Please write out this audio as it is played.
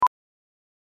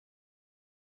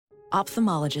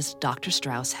Ophthalmologist Dr.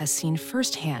 Strauss has seen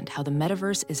firsthand how the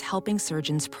metaverse is helping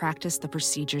surgeons practice the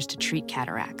procedures to treat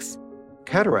cataracts.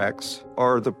 Cataracts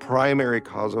are the primary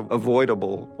cause of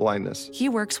avoidable blindness. He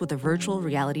works with a virtual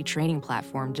reality training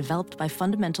platform developed by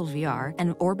Fundamental VR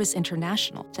and Orbis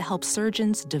International to help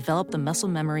surgeons develop the muscle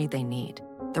memory they need.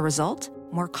 The result?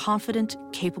 More confident,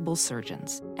 capable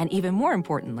surgeons. And even more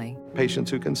importantly,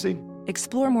 Patients who can see.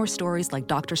 explore more stories like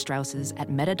Dr. Strauss's at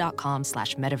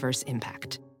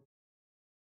meta.com/metaverseimpact.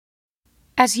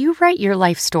 As you write your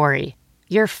life story,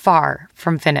 you're far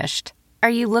from finished. Are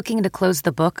you looking to close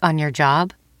the book on your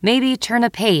job? Maybe turn a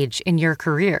page in your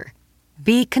career?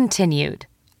 Be continued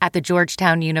at the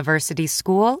Georgetown University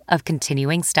School of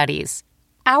Continuing Studies.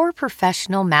 Our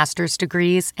professional master's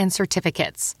degrees and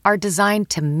certificates are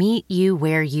designed to meet you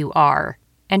where you are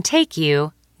and take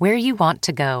you where you want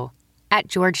to go. At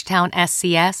Georgetown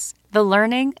SCS, the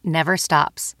learning never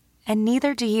stops, and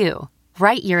neither do you.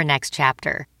 Write your next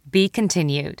chapter. Be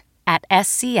continued at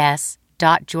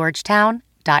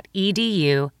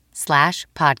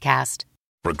scs.georgetown.edu/podcast.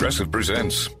 Progressive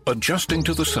presents Adjusting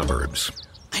to the Suburbs.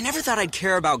 I never thought I'd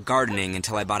care about gardening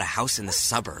until I bought a house in the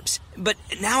suburbs. But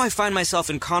now I find myself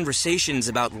in conversations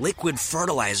about liquid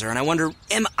fertilizer, and I wonder,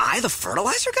 am I the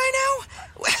fertilizer guy now?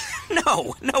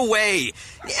 No way.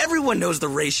 Everyone knows the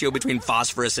ratio between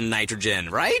phosphorus and nitrogen,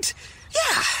 right?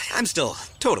 Yeah, I'm still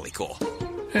totally cool.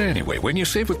 Anyway, when you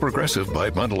save with Progressive by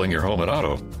bundling your home and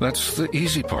auto, that's the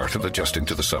easy part of adjusting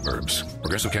to the suburbs.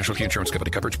 Progressive Casualty Insurance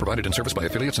Company coverage provided and serviced by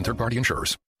affiliates and third-party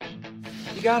insurers.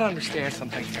 You gotta understand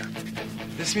something here.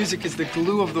 This music is the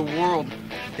glue of the world.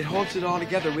 It holds it all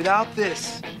together. Without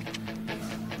this,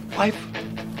 life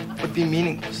would be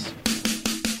meaningless.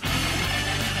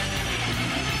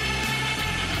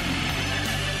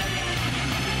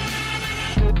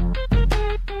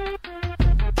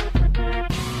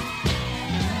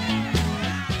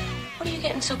 What are you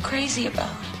getting so crazy about?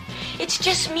 It's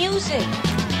just music.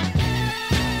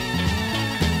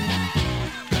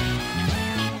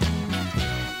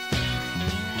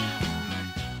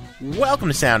 Welcome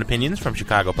to Sound Opinions from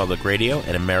Chicago Public Radio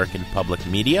and American Public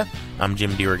Media. I'm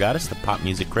Jim DeRogatis, the pop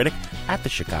music critic at the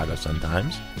Chicago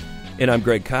Sun-Times. And I'm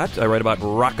Greg Kot. I write about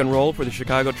rock and roll for the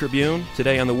Chicago Tribune.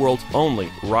 Today on the world's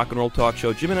only rock and roll talk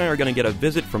show, Jim and I are going to get a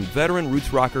visit from veteran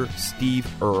roots rocker Steve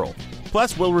Earle.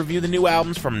 Plus, we'll review the new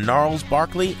albums from Gnarls,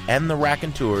 Barkley, and the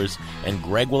Raconteurs, and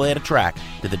Greg will add a track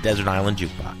to the Desert Island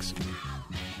Jukebox.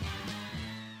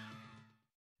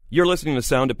 You're listening to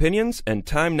Sound Opinions, and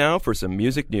time now for some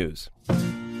music news. For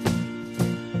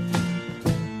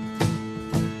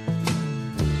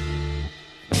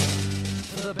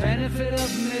the benefit of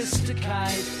Mr.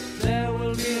 Kite, there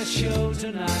will be a show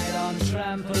tonight on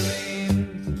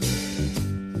Trampoline.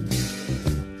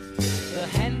 The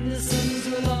Hendersons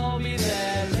will all be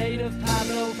there, late of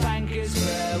Pablo Frank is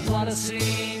where, what a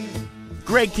scene.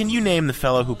 Greg, can you name the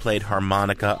fellow who played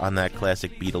harmonica on that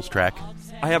classic Beatles track?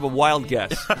 I have a wild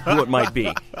guess who it might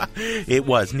be. It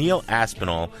was Neil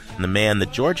Aspinall, the man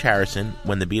that George Harrison,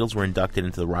 when the Beatles were inducted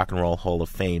into the Rock and Roll Hall of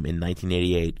Fame in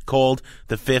 1988, called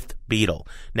the fifth Beatle.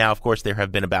 Now, of course, there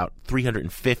have been about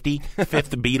 350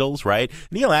 fifth Beatles, right?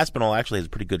 Neil Aspinall actually has a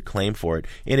pretty good claim for it.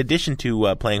 In addition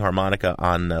to playing harmonica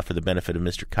on for the benefit of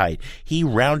Mr. Kite, he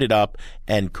rounded up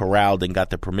and corralled and got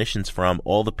the permissions from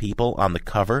all the people on the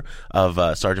cover of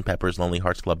Sgt. Pepper's Lonely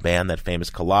Hearts Club Band, that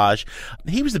famous collage.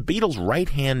 He was the Beatles'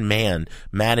 right-hand man,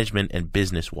 management and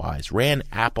business-wise. Ran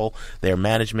Apple, their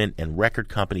management and record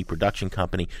company, production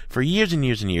company, for years and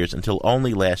years and years, until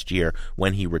only last year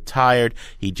when he retired.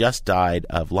 He just died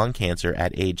of lung cancer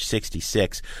at age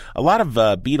 66. A lot of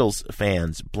Beatles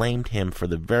fans blamed him for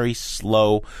the very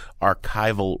slow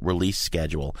archival release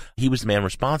schedule. He was the man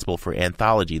responsible for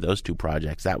Anthology, those two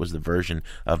projects. That was the version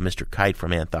of Mr. Kite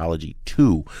from Anthology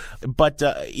 2. But,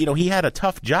 he had a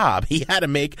tough job. He had to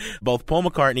make both Paul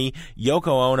McCartney, Yoko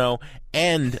Ono,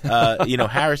 and,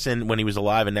 Harrison when he was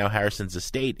alive, and now Harrison's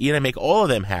estate. You know, make all of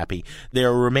them happy.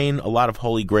 There remain a lot of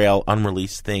Holy Grail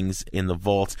unreleased things in the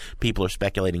vaults. People are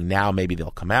speculating now maybe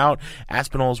they'll come out.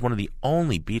 Aspinall is one of the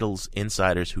only Beatles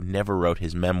insiders who never wrote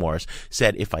his memoirs.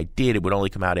 Said, if I did, it would only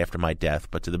come out after my death.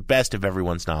 But to the best of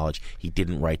everyone's knowledge, he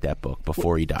didn't write that book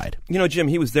before he died. You know, Jim,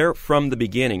 he was there from the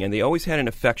beginning, and they always had an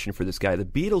affection for this guy. The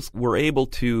Beatles were able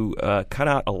to cut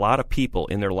out a lot of people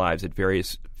in their lives at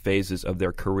various phases of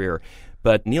their career.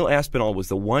 But Neil Aspinall was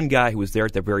the one guy who was there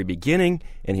at the very beginning,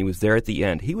 and he was there at the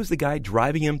end. He was the guy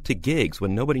driving him to gigs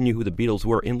when nobody knew who the Beatles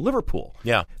were in Liverpool.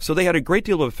 Yeah. So they had a great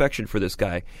deal of affection for this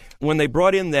guy. When they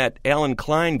brought in that Alan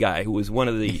Klein guy, who was one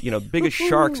of the biggest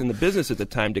sharks in the business at the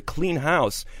time, to clean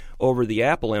house over the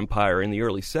Apple empire in the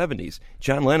early 70s,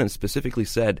 John Lennon specifically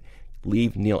said,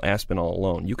 leave Neil Aspinall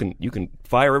alone. You can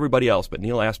fire everybody else, but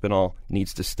Neil Aspinall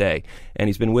needs to stay. And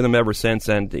he's been with them ever since,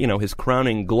 and his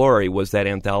crowning glory was that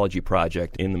anthology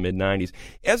project in the mid-'90s.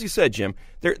 As you said, Jim,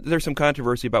 there's some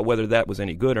controversy about whether that was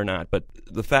any good or not, but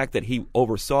the fact that he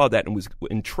oversaw that and was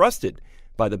entrusted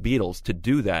by the Beatles to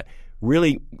do that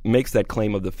really makes that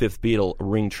claim of the fifth Beatle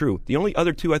ring true. The only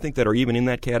other two I think that are even in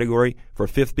that category for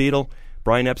fifth Beatle,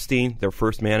 Brian Epstein, their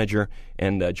first manager,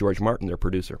 and George Martin, their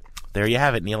producer. There you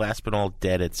have it. Neil Aspinall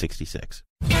dead at 66.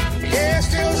 Yeah,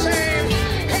 still the same.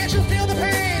 Can't you feel the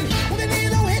pain? When the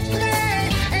needle hits the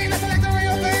vein, ain't nothing like the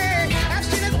real thing. I've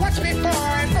seen it once before,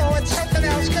 and oh, it's something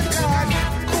else. Good God.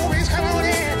 Cool breeze, come on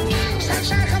in.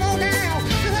 Sunshine, come on down.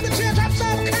 You have the teardrops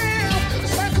on the cow. The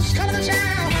circus coming to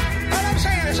town. All I'm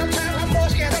saying is sometimes I'm more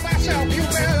scared of myself. You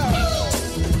better.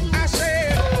 I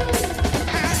said,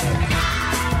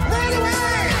 run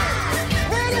away.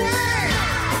 Run away.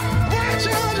 Run,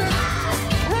 children.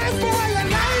 Run for your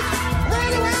life.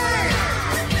 Run away.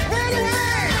 Run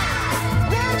away.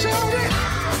 Run, children.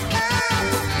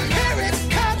 Here it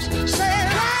comes. Say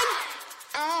run.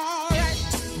 All right.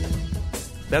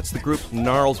 That's the group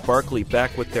Gnarls Barkley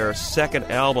back with their second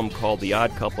album called The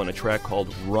Odd Couple and a track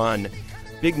called Run.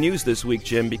 Big news this week,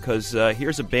 Jim, because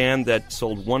here's a band that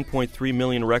sold 1.3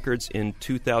 million records in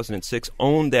 2006,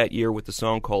 owned that year with the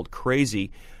song called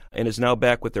Crazy, and is now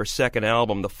back with their second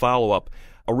album, the follow-up.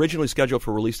 Originally scheduled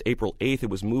for release April 8th, it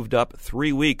was moved up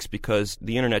 3 weeks because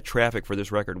the internet traffic for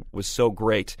this record was so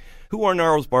great. Who are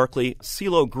Gnarls Barkley?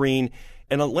 CeeLo Green,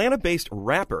 an Atlanta-based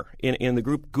rapper in the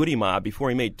group Goody Mob before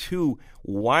he made two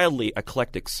wildly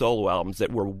eclectic solo albums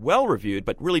that were well-reviewed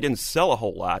but really didn't sell a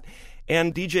whole lot.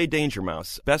 And DJ Danger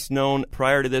Mouse, best known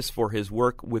prior to this for his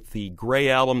work with the Grey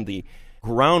album, the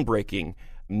groundbreaking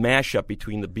mashup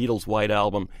between the Beatles' White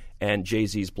Album and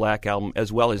Jay-Z's Black Album,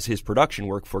 as well as his production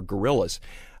work for Gorillaz,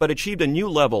 but achieved a new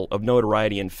level of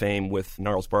notoriety and fame with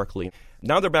Gnarls Barkley.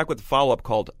 Now they're back with a follow-up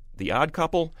called The Odd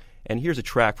Couple, and here's a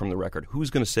track from the record, Who's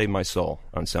Gonna Save My Soul,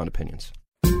 on Sound Opinions.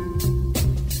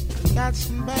 Got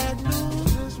some bad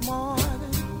news this morning,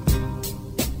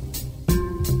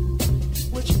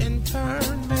 which in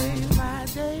turn made my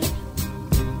day.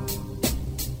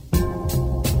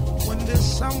 When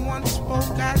this someone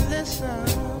spoke, I listened.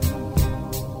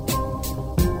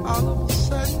 All of a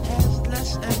sudden has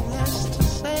less and less to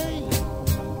say.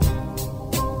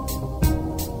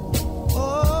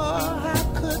 Oh, how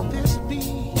could this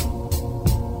be?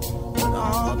 When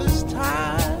all this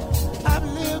time I've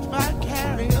lived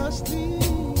vicariously.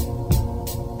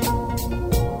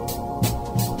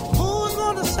 Who's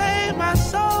gonna save my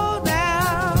soul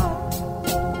now?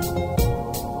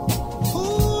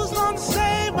 Who's gonna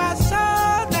save my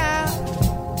soul now?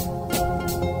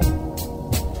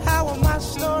 How will my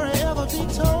story ever be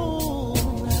told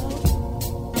now?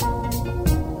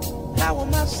 How will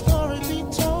my story be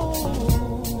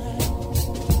told now?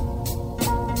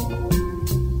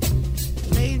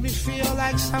 Made me feel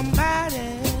like somebody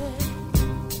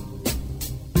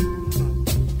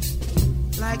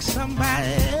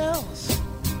else.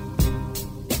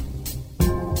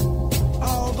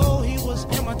 Although he was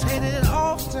imitated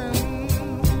often,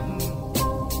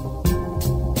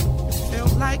 it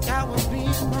felt like I was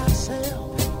being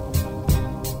myself.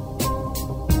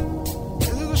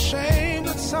 Is it a shame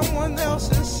that someone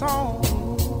else's song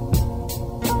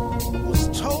was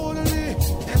totally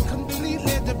and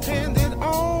completely dependent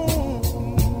on?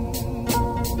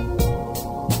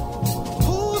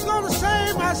 Who's gonna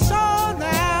save my soul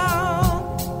now?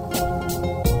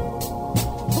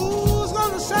 Who's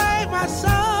gonna save my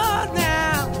soul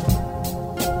now?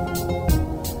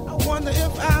 I wonder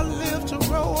if I'll live to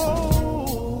grow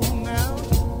old now.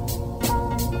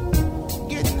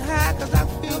 Getting high 'cause I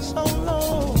feel so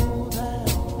low now.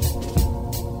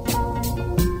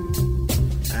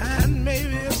 And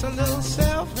maybe it's a little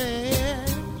selfish.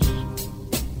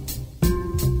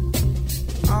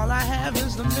 All I have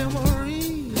is the memory.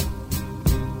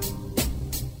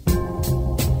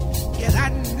 Yet I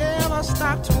never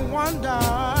stop to wonder,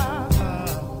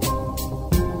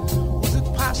 was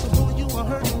it possible you were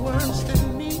hurting worse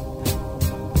than me?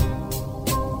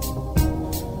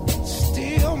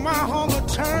 Still my hunger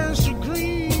turns to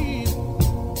greed.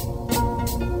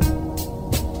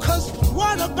 'Cause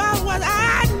what about what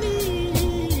I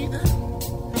need?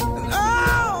 And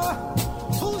oh,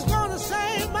 who's gonna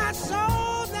save my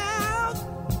soul now?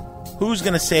 Who's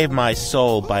Gonna Save My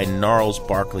Soul by Gnarls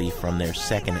Barkley from their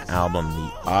second album,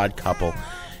 The Odd Couple.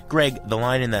 Greg, the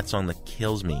line in that song that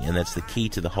kills me, and that's the key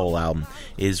to the whole album,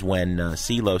 is when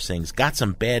CeeLo sings, "Got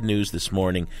some bad news this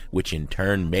morning, which in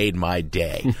turn made my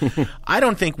day." I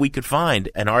don't think we could find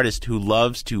an artist who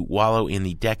loves to wallow in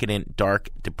the decadent, dark,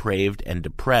 depraved, and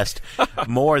depressed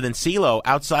more than CeeLo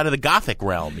outside of the gothic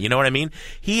realm. You know what I mean?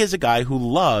 He is a guy who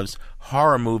loves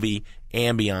horror movie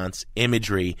ambiance,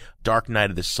 imagery, Dark Night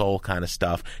of the Soul kind of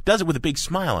stuff. Does it with a big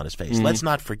smile on his face. Mm-hmm. Let's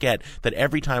not forget that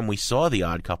every time we saw the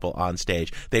Odd Couple on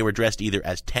stage, they were dressed either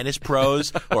as tennis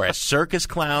pros or as circus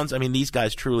clowns. I mean, these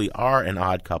guys truly are an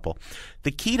odd couple.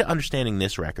 The key to understanding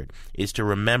this record is to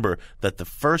remember that the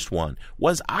first one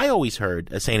was, I always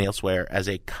heard St. Elsewhere as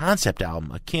a concept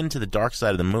album akin to The Dark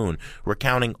Side of the Moon,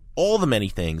 recounting all the many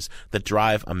things that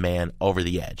drive a man over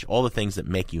the edge, all the things that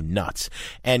make you nuts.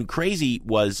 And Crazy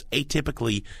was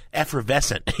atypically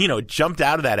effervescent. It jumped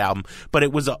out of that album, but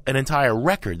it was an entire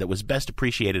record that was best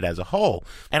appreciated as a whole.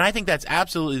 And I think that's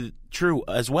absolutely true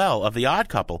as well of The Odd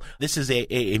Couple. This is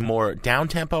a more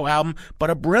down-tempo album, but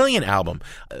a brilliant album.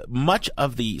 Much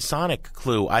of the sonic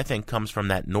clue, I think, comes from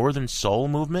that Northern Soul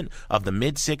movement of the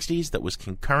mid-'60s that was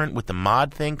concurrent with the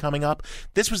mod thing coming up.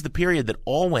 This was the period that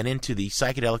all went into the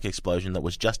psychedelic explosion that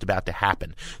was just about to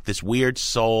happen. This weird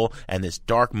soul and this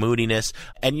dark moodiness.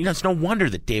 And, it's no wonder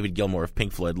that David Gilmour of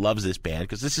Pink Floyd loves this band,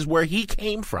 because this is where he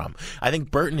came from. I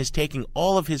think Burton is taking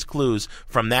all of his clues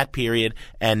from that period,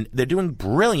 and they're doing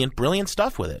brilliant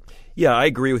stuff with it. Yeah, I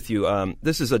agree with you.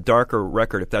 This is a darker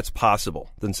record, if that's possible,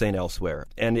 than St. Elsewhere.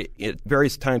 And at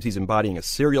various times he's embodying a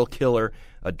serial killer,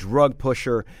 a drug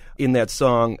pusher in that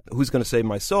song, Who's Gonna Save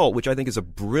My Soul, which I think is a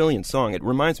brilliant song. It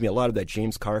reminds me a lot of that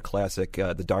James Carr classic,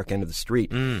 The Dark End of the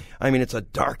Street. I mean, it's a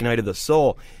dark night of the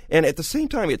soul. And at the same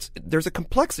time, there's a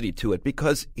complexity to it,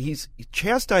 because he's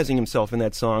chastising himself in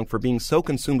that song for being so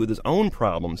consumed with his own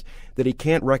problems that he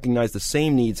can't recognize the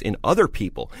same needs in other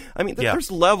people. I mean,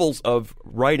 there's levels of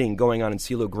writing going on in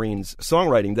CeeLo Green's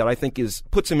songwriting that I think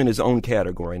puts him in his own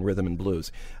category in rhythm and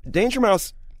blues. Danger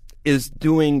Mouse is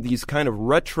doing these kind of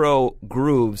retro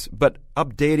grooves, but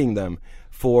updating them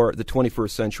for the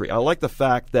 21st century. I like the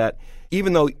fact that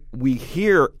even though we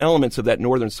hear elements of that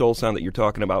Northern Soul sound that you're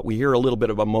talking about, we hear a little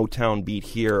bit of a Motown beat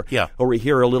here, or we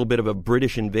hear a little bit of a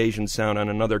British invasion sound on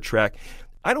another track.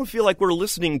 I don't feel like we're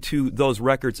listening to those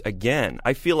records again.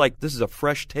 I feel like this is a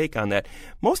fresh take on that,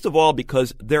 most of all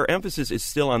because their emphasis is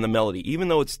still on the melody. Even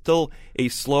though it's still a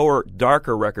slower,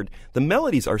 darker record, the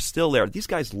melodies are still there. These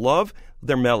guys love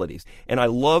their melodies, and I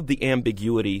love the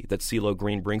ambiguity that CeeLo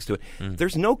Green brings to it.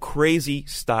 There's no crazy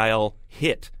style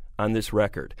hit on this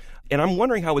record. And I'm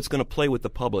wondering how it's going to play with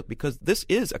the public, because this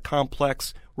is a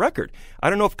complex record. I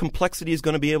don't know if complexity is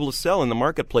going to be able to sell in the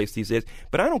marketplace these days,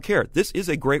 but I don't care. This is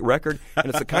a great record, and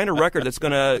it's the kind of record that's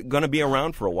going to be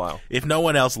around for a while. If no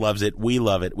one else loves it, we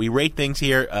love it. We rate things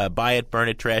here. Buy it, burn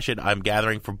it, trash it. I'm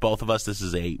gathering for both of us. This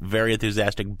is a very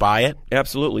enthusiastic buy it.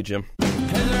 Absolutely, Jim.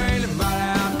 Is there anybody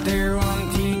out there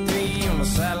on T3 on the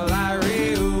satellite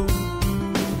radio?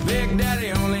 Big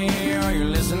Daddy only here, are you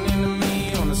listening to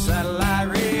me on the satellite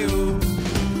radio?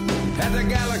 At the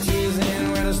galaxies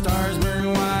in where the stars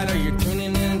burn white, are you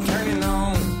tuning in and turning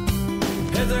on?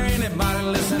 Is there anybody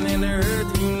listening to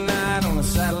Earth Unite on the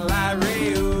satellite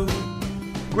radio?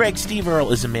 Greg, Steve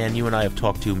Earle is a man you and I have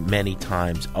talked to many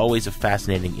times. Always a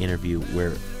fascinating interview.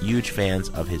 We're huge fans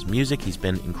of his music. He's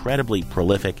been incredibly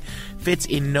prolific. Fits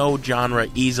in no genre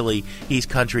easily. He's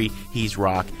country, he's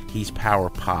rock, he's power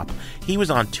pop. He was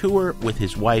on tour with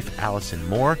his wife, Allison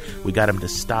Moore. We got him to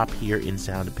stop here in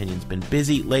Sound Opinions. Been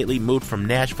busy lately, moved from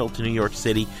Nashville to New York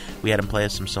City. We had him play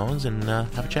us some songs and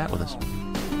have a chat with us.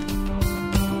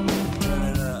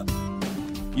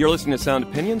 You're listening to Sound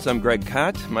Opinions. I'm Greg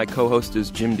Kot. My co-host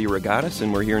is Jim DeRogatis,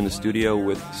 and we're here in the studio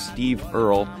with Steve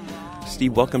Earle.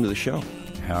 Steve, welcome to the show.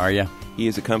 How are you? He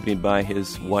is accompanied by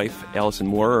his wife, Allison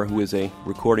Moore, who is a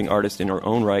recording artist in her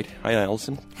own right. Hi,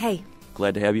 Allison. Hey.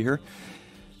 Glad to have you here.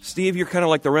 Steve, you're kind of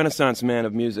like the Renaissance man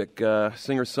of music.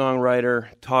 Singer-songwriter,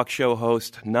 talk show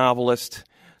host, novelist.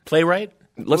 Playwright?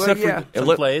 Some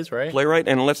plays, right? Playwright,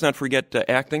 and let's not forget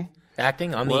acting.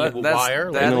 Acting on the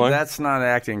wire? That's not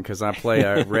acting, because I play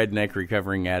a redneck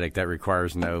recovering addict. That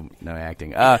requires no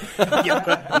acting.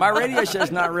 My radio show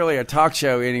is not really a talk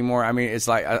show anymore. I mean, it's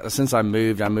like since I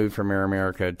moved from Air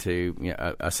America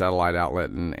to a satellite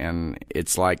outlet, and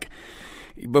it's like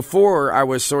before I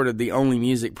was sort of the only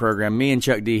music program. Me and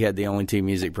Chuck D had the only two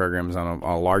music programs on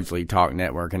a largely talk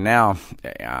network, and now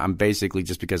I'm basically,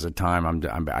 just because of time,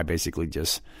 I basically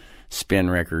just spin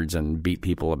records and beat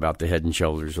people about the head and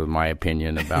shoulders with my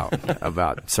opinion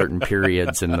about certain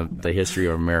periods in the history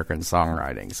of American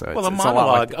songwriting. So well,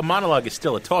 it's a monologue is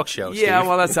still a talk show. Yeah, Steve.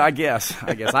 well, that's I guess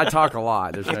I talk a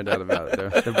lot. There's no doubt about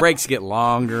it. The breaks get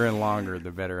longer and longer the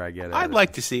better I get at it. I'd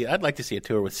like to see a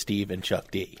tour with Steve and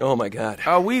Chuck D. Oh my God.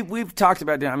 We've talked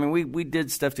about doing. I mean, we did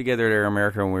stuff together at Air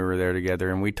America when we were there together,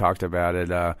 and we talked about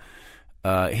it.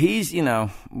 He's,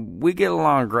 we get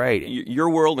along great.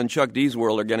 Your world and Chuck D's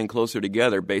world are getting closer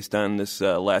together based on this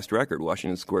last record,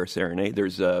 Washington Square Serenade.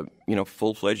 There's,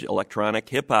 full-fledged electronic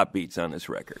hip-hop beats on this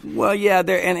record. Well, yeah,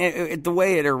 the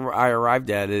way I arrived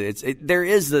at it, there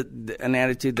is an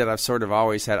attitude that I've sort of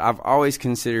always had. I've always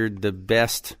considered the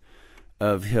best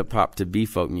of hip-hop to be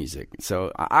folk music.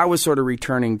 So I was sort of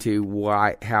returning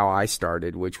to how I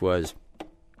started, which was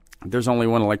there's only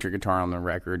one electric guitar on the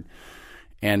record.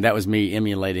 And that was me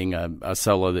emulating a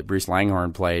solo that Bruce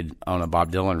Langhorne played on a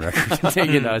Bob Dylan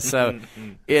record. So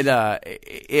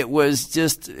it was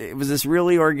this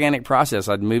really organic process.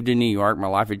 I'd moved to New York. My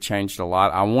life had changed a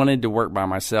lot. I wanted to work by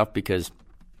myself because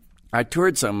I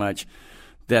toured so much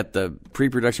that the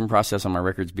pre-production process on my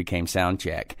records became sound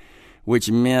check,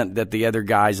 which meant that the other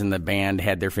guys in the band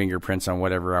had their fingerprints on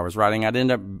whatever I was writing. I'd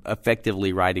end up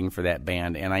effectively writing for that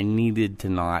band, and I needed to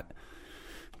not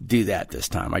do that this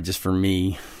time. I just, for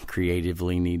me,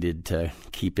 creatively needed to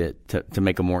keep it, to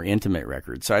make a more intimate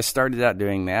record. So I started out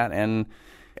doing that, and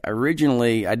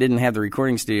originally I didn't have the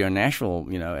recording studio in Nashville,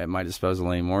 at my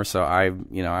disposal anymore. So I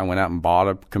went out and bought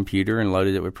a computer and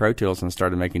loaded it with Pro Tools and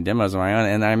started making demos of my own.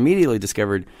 And I immediately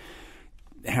discovered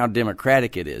how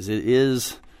democratic it is. It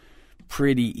is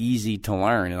pretty easy to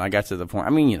learn, and I got to the point. I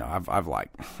mean,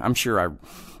 I'm sure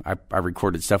I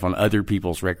recorded stuff on other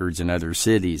people's records in other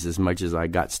cities as much as I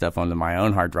got stuff onto my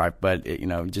own hard drive. But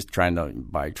just trying to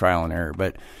by trial and error.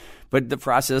 But the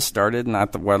process started,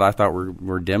 and what I thought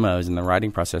were demos, and the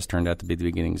writing process turned out to be the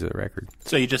beginnings of the record.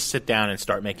 So you just sit down and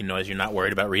start making noise. You're not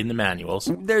worried about reading the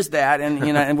manuals. There's that, and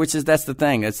and that's the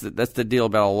thing. That's the deal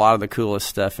about a lot of the coolest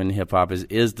stuff in hip hop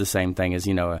is the same thing as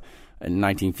in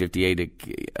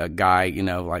 1958, a guy,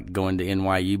 going to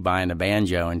NYU buying a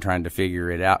banjo and trying to figure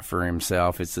it out for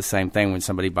himself. It's the same thing when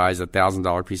somebody buys a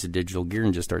 $1,000 piece of digital gear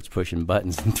and just starts pushing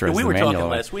buttons and throws the manual away. We were talking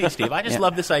last week, Steve. I just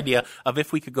love this idea of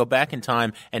if we could go back in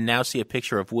time and now see a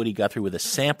picture of Woody Guthrie with a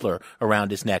sampler around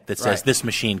his neck that says, "This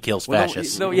machine kills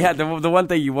fascists." The one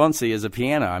thing you won't see is a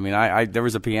piano. I mean, there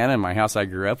was a piano in my house. I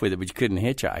grew up with it, but you couldn't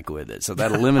hitchhike with it. So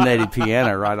that eliminated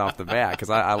piano right off the bat because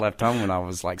I left home when I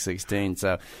was like 16.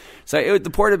 So the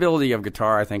portability of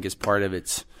guitar, I think, is part of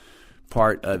its,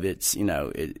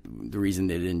 the reason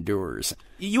that it endures.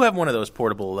 You have one of those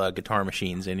portable guitar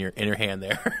machines in your hand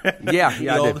there. Yeah,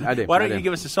 I do. Why don't you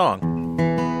give us a song?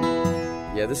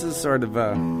 Yeah, this is sort of,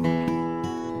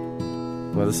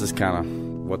 this is kind of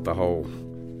what the whole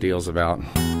deal's about.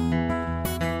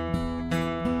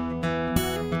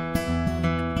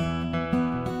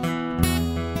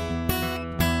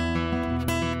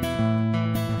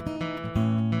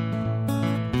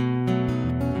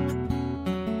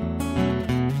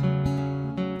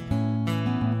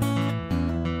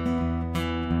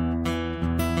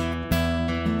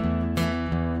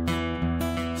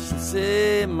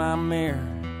 My mirror,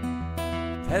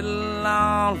 pedal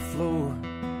on the floor.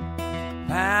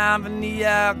 I'm in New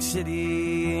York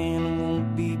City and I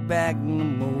won't be back no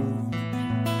more.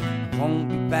 Won't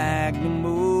be back no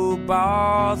more.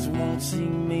 Bars won't see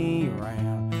me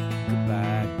around.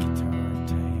 Goodbye, Guitar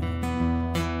Town.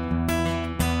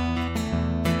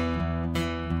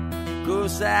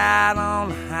 Goes out on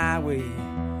the highway,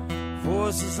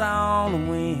 voices on the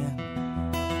wind,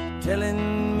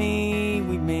 telling me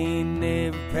we may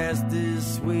never pass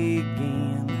this way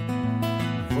again.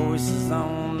 Voices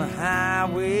on the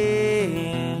highway,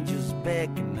 angels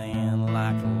beckoning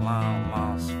like a long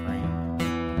lost friend.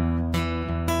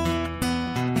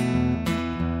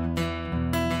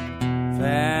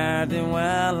 Fare thee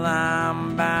well,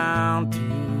 I'm bound to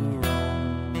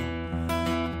roam.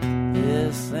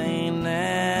 This ain't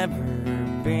never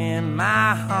been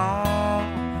my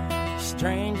home.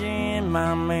 Strange in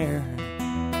my mirror,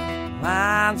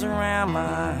 lines around my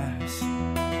eyes,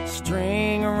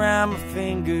 string around my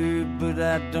finger, but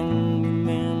I don't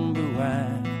remember why.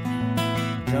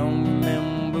 Don't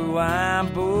remember why,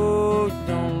 boy,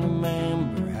 don't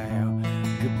remember how.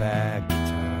 Goodbye, Guitar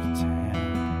Town.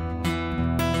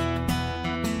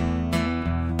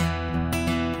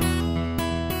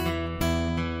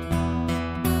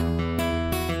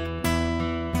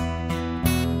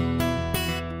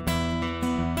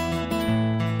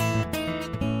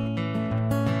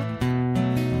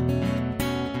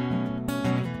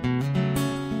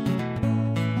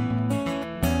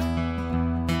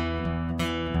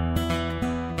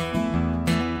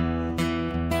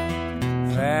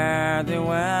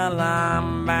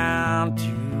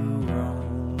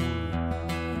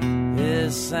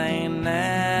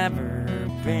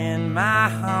 in my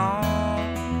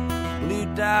home. Blue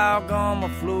dog on my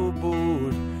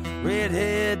floorboard,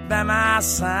 redhead by my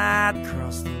side.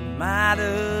 Cross the mighty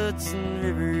Hudson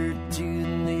River to the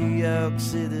New York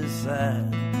City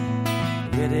side.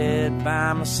 Redhead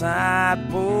by my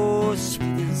side, boy,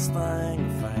 sweetest thing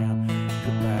I found.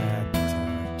 Goodbye,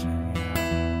 guitar town.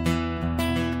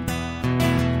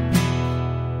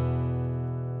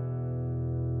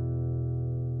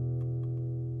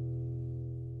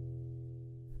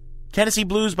 Tennessee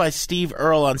Blues by Steve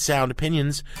Earle on Sound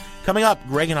Opinions. Coming up,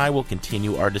 Greg and I will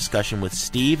continue our discussion with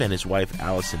Steve and his wife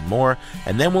Allison Moore,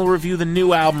 and then we'll review the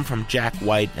new album from Jack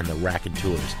White and the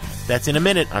Raconteurs. That's in a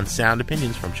minute on Sound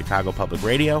Opinions from Chicago Public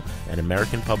Radio and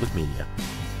American Public Media.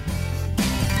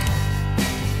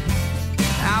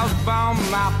 I was born with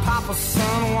my papa's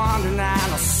son, wandering out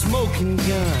a smoking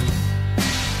gun.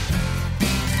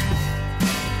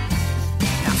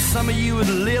 Now some of you would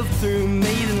live through me,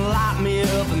 then lock me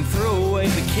up and throw away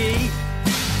the key.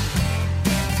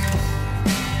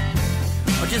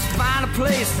 Or just find a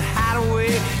place to hide away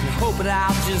and hope that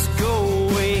I'll just go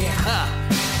away.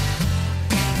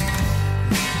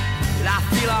 But I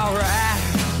feel alright.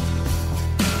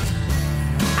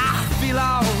 I feel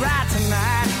alright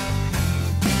tonight.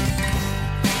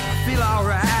 I feel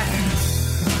alright.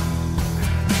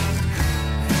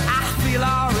 I feel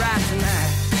alright tonight.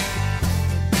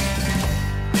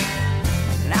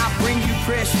 And I'll bring you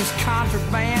precious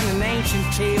contraband and ancient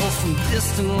tales from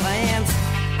distant lands.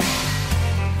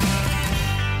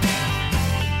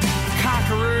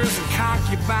 Conquerors and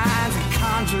concubines and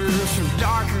conjurers from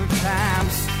darker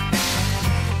times.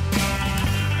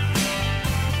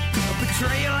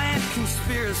 Betrayal and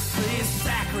conspiracy,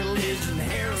 sacrilege and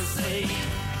heresy.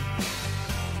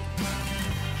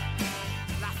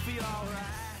 I feel alright.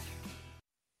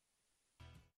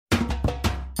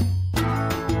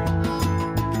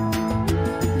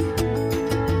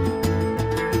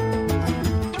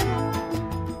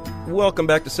 Welcome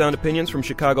back to Sound Opinions from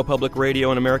Chicago Public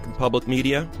Radio and American Public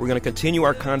Media. We're going to continue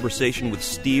our conversation with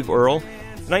Steve Earle.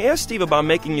 And I asked Steve about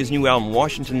making his new album,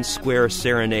 Washington Square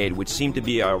Serenade, which seemed to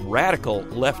be a radical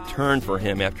left turn for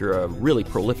him after a really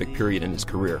prolific period in his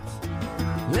career.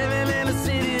 living in a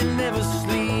city that never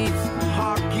sleeps.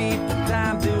 Heart keep the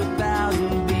time to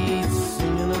 1,000 beats.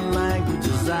 Singing in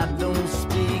languages I don't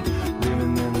speak.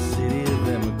 Living in a city of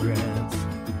immigrants.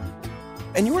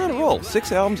 And you were on a roll.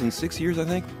 6 albums in 6 years, I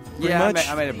think. Yeah,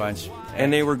 I made a bunch.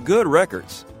 And they were good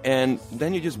records. And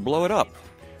then you just blow it up.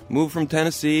 Move from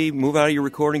Tennessee, move out of your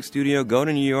recording studio, go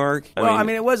to New York. I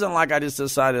mean, it wasn't like I just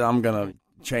decided I'm going to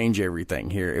change everything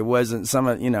here. It wasn't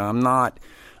I'm not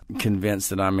convinced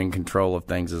that I'm in control of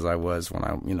things as I was when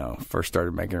I, first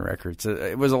started making records.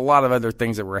 It was a lot of other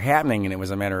things that were happening, and it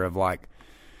was a matter of like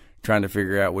trying to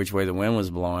figure out which way the wind was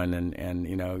blowing.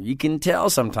 And you can tell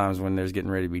sometimes when there's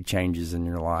getting ready to be changes in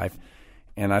your life.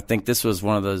 And I think this was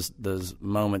one of those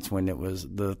moments when it was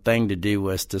the thing to do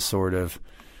was to sort of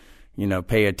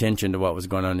pay attention to what was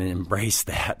going on and embrace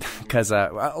that. Because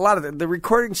a lot of the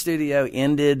recording studio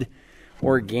ended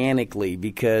organically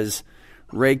because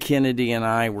Ray Kennedy and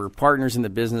I were partners in the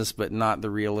business but not the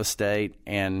real estate,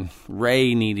 and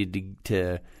Ray needed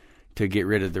to get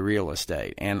rid of the real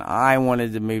estate. And I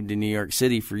wanted to move to New York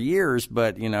City for years,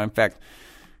 but, in fact,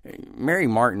 Mary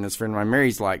Martin, this friend of mine,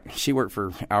 Mary's she worked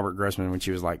for Albert Grossman when she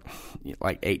was like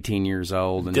 18 years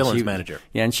old. And Dylan's manager.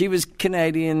 Yeah, and she was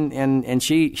Canadian, and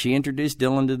she introduced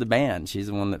Dylan to the band. She's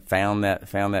the one that found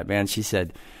that band. She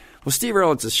said, "Well, Steve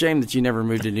Earle, it's a shame that you never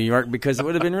moved to New York because it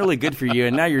would have been really good for you,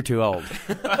 and now you're too old."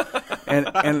 And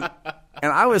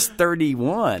I was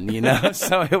 31,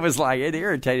 so it was like it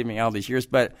irritated me all these years,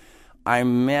 but I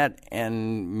met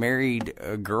and married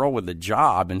a girl with a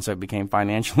job, and so it became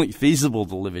financially feasible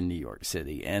to live in New York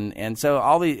City. And so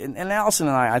and Allison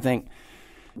and I think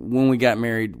when we got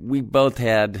married, we both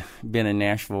had been in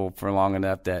Nashville for long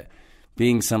enough that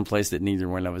being someplace that neither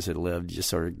one of us had lived just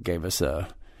sort of gave us a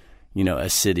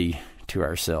city to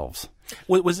ourselves.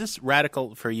 Was this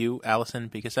radical for you, Allison?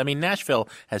 Because Nashville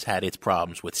has had its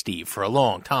problems with Steve for a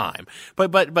long time,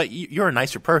 but you're a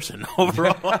nicer person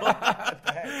overall.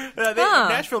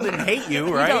 Nashville didn't hate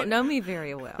you, right? You don't know me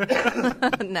very well.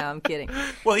 No, I'm kidding.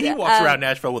 Well, he walks around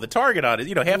Nashville with a target on it.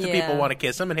 Half the people want to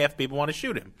kiss him, and half the people want to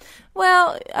shoot him.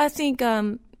 Well, I think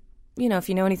if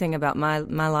you know anything about my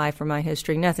life or my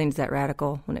history, nothing's that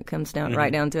radical when it comes down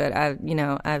right down to it.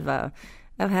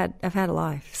 I've had a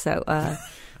life, so.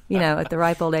 At the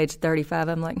ripe old age of 35,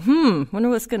 I'm like, wonder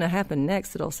what's going to happen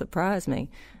next that'll surprise me.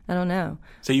 I don't know.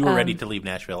 So you were ready to leave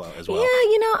Nashville as well? Yeah,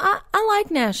 I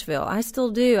like Nashville. I still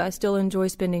do. I still enjoy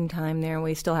spending time there, and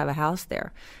we still have a house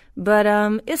there. But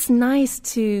it's nice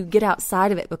to get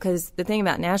outside of it, because the thing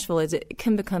about Nashville is it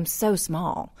can become so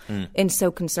small and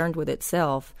so concerned with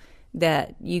itself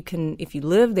that you can, if you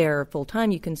live there full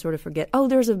time, you can sort of forget,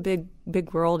 there's a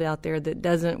big world out there that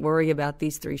doesn't worry about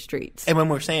these 3 streets. And when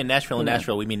we're saying Nashville and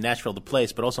Nashville, we mean Nashville the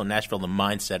place, but also Nashville the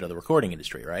mindset of the recording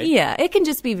industry, right? Yeah, it can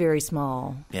just be very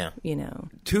small. Yeah.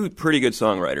 2 pretty good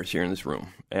songwriters here in this room,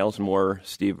 Alison Moore,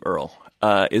 Steve Earle.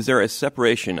 Is there a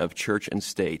separation of church and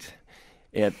state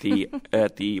at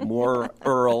the Moore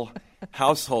Earle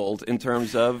household in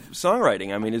terms of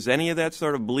songwriting? I mean, does any of that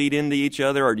sort of bleed into each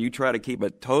other, or do you try to keep a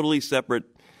totally separate,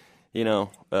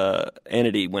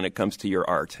 entity when it comes to your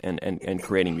art and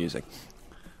creating music?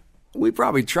 We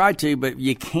probably try to, but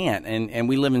you can't. And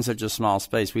we live in such a small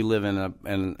space. We live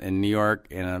in New York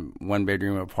in a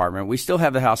 1-bedroom apartment. We still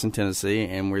have the house in Tennessee,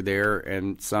 and we're there,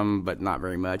 and some, but not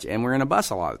very much. And we're in a bus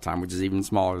a lot of the time, which is even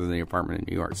smaller than the apartment in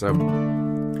New York. So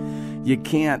you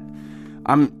can't.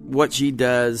 What she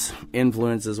does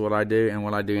influences what I do, and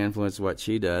what I do influences what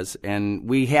she does. And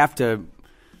we have to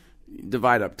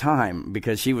divide up time,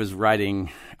 because I was writing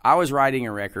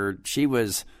a record, she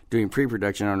was doing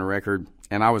pre-production on a record,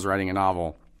 and I was writing a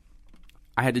novel.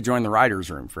 I had to join the writer's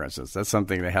room, for instance. That's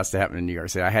something that has to happen in New York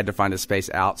City. I had to find a space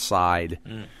outside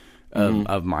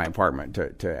of my apartment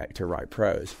to write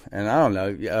prose. And I don't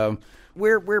know,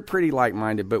 we're pretty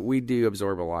like-minded, but we do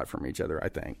absorb a lot from each other, I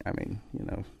think. I mean,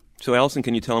 So, Alison,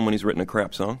 can you tell him when he's written a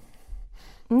crap song?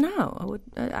 No.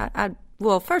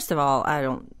 Well, first of all, I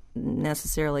don't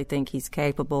necessarily think he's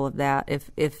capable of that.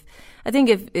 If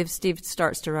Steve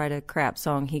starts to write a crap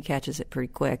song, he catches it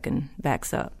pretty quick and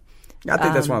backs up. I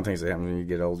think that's one of the things that happens when you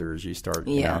get older, as you start.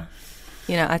 Yeah.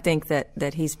 I think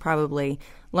that he's probably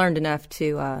learned enough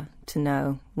to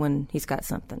know when he's got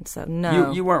something. So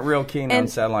no, you weren't real keen on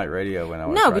satellite radio when I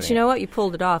was. No, writing. but you know what? You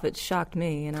pulled it off. It shocked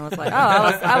me, and I was like,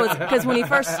 I was because when he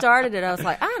first started it, I was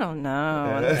like, I don't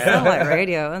know, satellite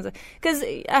radio, because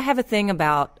I have a thing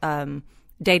about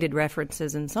dated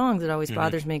references in songs. It always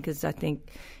bothers me, because I think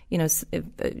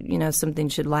if something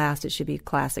should last, it should be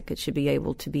classic. It should be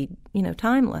able to be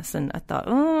timeless. And I thought,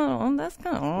 that's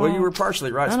kind of. Well, you were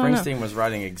partially right. Springsteen was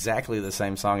writing exactly the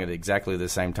same song at exactly the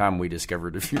same time. We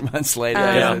discovered a few months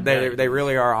later. They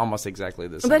really are almost exactly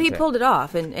the same. But he pulled it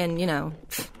off, and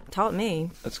taught me.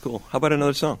 That's cool. How about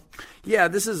another song? Yeah,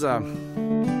 this is I've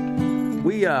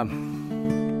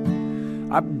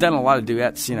done a lot of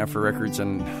duets, for records,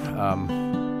 and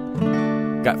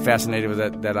got fascinated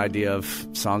with that idea of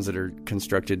songs that are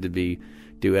constructed to be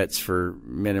duets for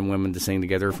men and women to sing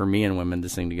together, for me and women to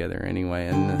sing together anyway.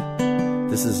 And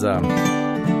this is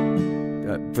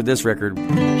for this record,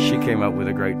 she came up with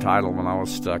a great title when I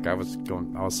was stuck. I was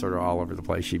sort of all over the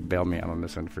place. She bailed me out on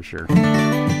this one for sure.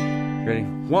 Ready?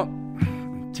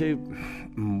 1, 2,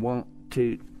 1,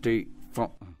 2, 3,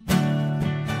 4.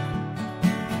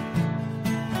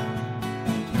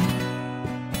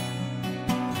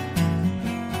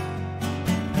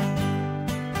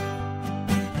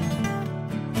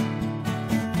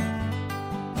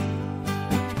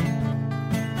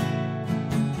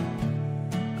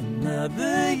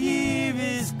 Another year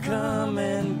is come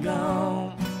and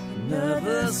gone.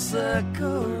 Another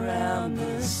circle around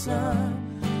the sun.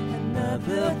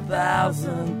 Another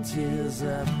 1,000 tears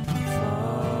have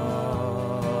fallen.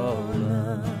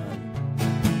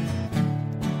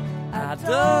 I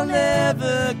don't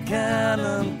ever count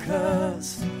them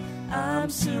 'cause I'm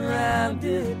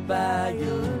surrounded by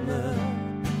your love.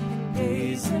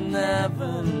 Days are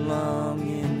never long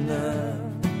enough.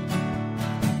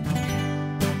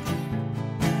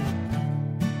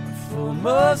 For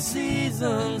most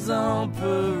seasons on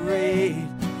parade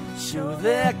show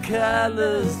their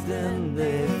colors, then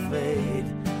they fade.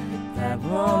 That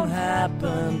won't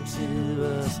happen to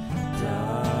us,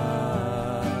 darling.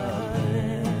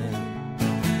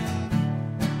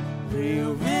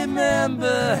 We'll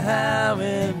remember how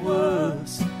it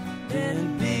was,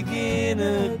 then begin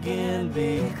again,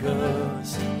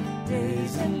 because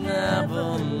days are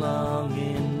never long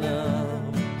enough.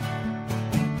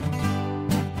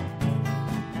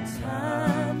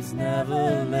 Time's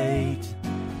never late,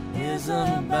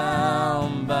 isn't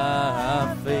bound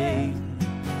by fate.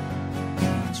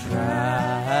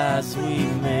 Try as we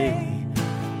may,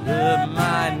 love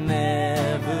might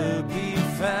never be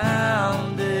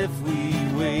found if we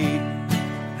wait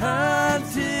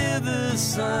until the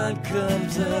sun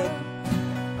comes up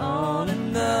on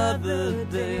another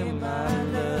day, my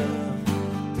love.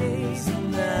 Days are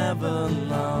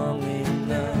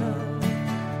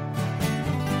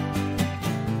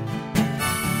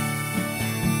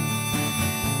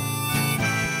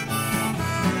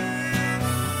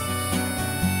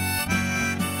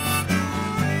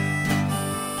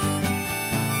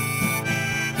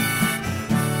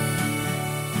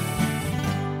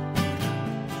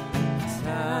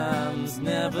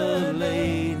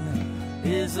lane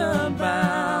is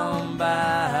unbound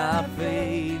by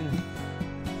fate.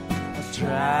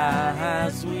 Try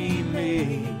as we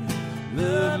may,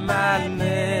 love might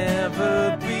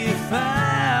never be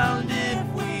found if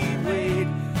we wait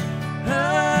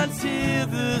until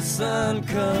the sun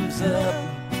comes up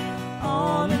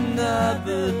on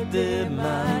another day,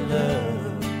 my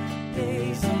love.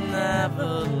 Days are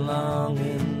never long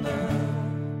enough.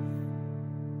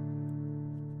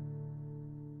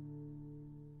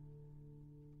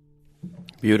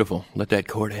 Beautiful. Let that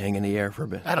chord hang in the air for a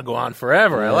bit. That'll go on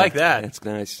forever. I like that. It's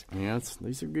nice. Yeah,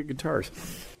 these are good guitars.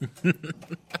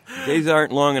 Days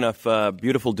aren't long enough.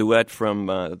 Beautiful duet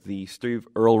from the Steve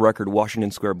Earle record,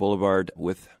 Washington Square Boulevard,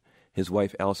 with his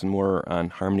wife Alison Moore on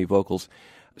harmony vocals.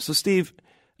 So, Steve,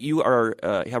 you are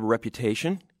have a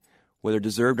reputation, whether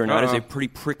deserved or not, as a pretty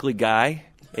prickly guy.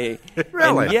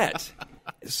 Really? And yet,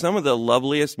 some of the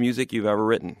loveliest music you've ever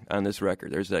written on this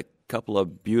record. There's a couple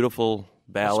of beautiful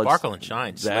ballads. Sparkle and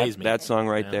Shine slays me. That song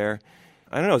right there.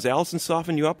 I don't know. Has Allison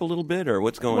softened you up a little bit, or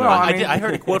what's going on? I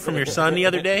heard a quote from your son the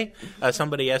other day.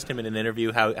 Somebody asked him in an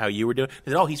interview how you were doing.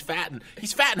 He said, "Oh, he's fat and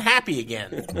happy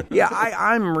again." Yeah,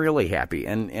 I'm really happy,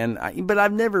 but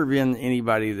I've never been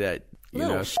anybody that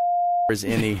is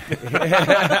any.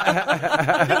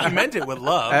 I think he meant it with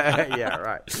love. Yeah,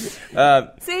 right.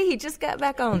 See, he just got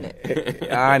back on it.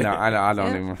 I know. I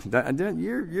don't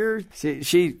even.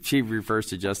 She refers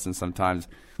to Justin sometimes.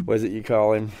 What is it you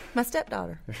call him? My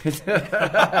stepdaughter.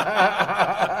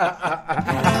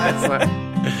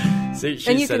 See,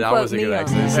 she said I was a good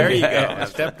accent. There you go,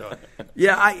 stepdaughter.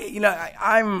 Yeah,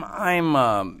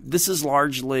 I'm. This is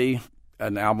largely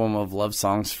an album of love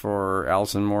songs for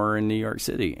Alison Moore in New York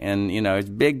City, and it's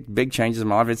big changes in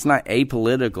my life. It's not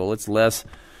apolitical; it's less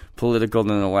political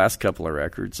than the last couple of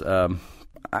records.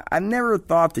 I never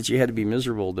thought that you had to be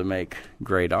miserable to make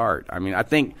great art. I mean, I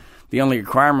think the only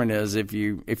requirement is if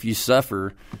you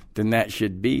suffer, then that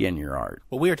should be in your art.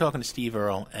 Well, we are talking to Steve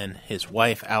Earle and his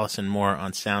wife, Alison Moore,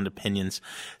 on Sound Opinions.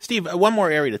 Steve, one more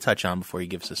area to touch on before you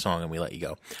give us a song and we let you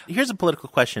go. Here's a political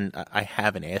question I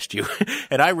haven't asked you.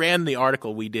 And I ran the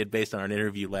article we did based on an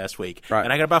interview last week. Right.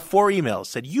 And I got about 4 emails.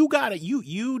 Said, you got it.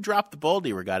 You dropped the ball,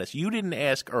 DeRogatis. You didn't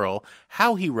ask Earle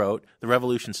how he wrote The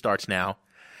Revolution Starts Now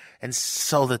and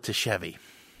sold it to Chevy.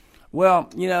 Well,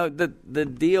 the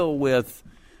deal with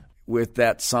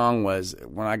that song was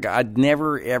I'd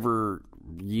never ever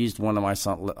used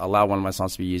allowed one of my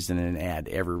songs to be used in an ad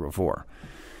ever before.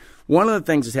 One of the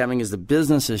things that's happening is the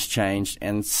business has changed,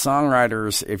 and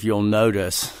songwriters, if you'll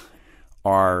notice,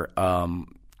 you're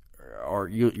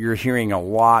hearing a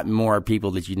lot more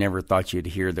people that you never thought you'd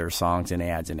hear their songs in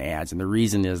ads. And the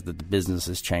reason is that the business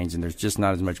has changed, and there's just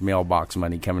not as much mailbox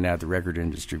money coming out of the record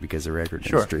industry because the record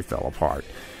industry fell apart.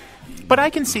 But I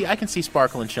can see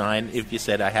Sparkle and Shine if you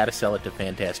said I had to sell it to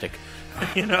Fantastic.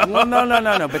 Well,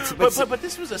 no. But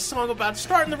this was a song about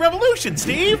starting the revolution,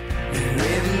 Steve. The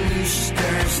revolution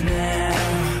starts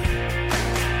now.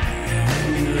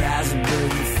 You rise above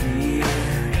your fear.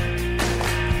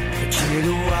 But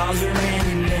the walls are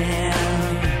raining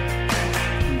down.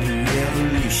 The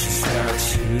revolution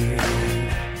starts here.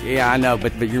 Yeah, I know,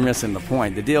 but you're missing the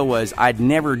point. The deal was I'd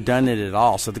never done it at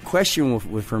all. So the question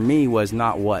for me was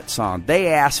not what song. They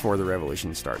asked for The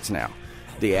Revolution Starts Now.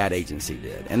 The ad agency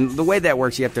did. And the way that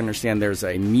works, you have to understand there's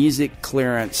a music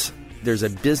clearance. There's a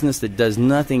business that does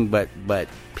nothing but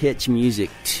pitch music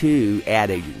to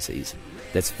ad agencies.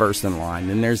 That's first in line.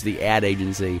 Then there's the ad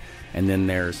agency, and then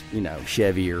there's,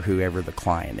 Chevy or whoever the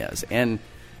client is. And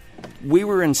we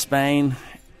were in Spain,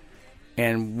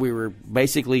 and we were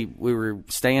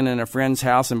staying in a friend's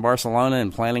house in Barcelona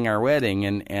and planning our wedding,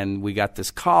 and we got this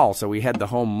call. So we had the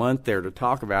whole month there to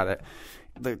talk about it.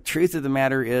 The truth of the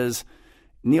matter is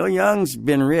Neil Young's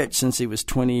been rich since he was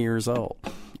 20 years old.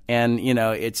 And,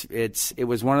 it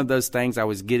was one of those things I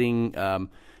was getting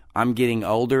I'm getting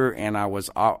older, and I was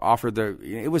offered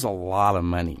it was a lot of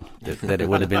money that it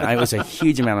would have been. It was a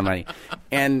huge amount of money.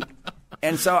 And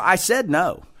so I said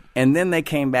no. And then they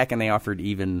came back and they offered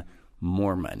even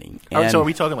more money. So are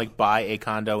we talking like buy a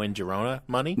condo in Girona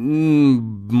money?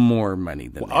 More money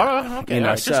than that. Oh, okay.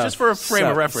 Just for a frame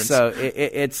of reference. So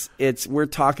it's we're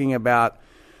talking about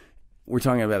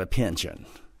a pension.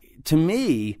 To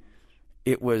me,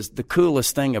 it was the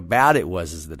coolest thing about it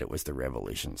was that it was The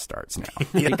Revolution Starts Now.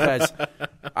 Because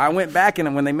I went back,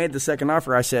 and when they made the second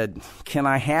offer, I said, can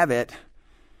I have it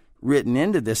written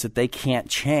into this that they can't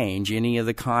change any of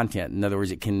the content? In other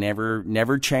words, it can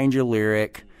never change a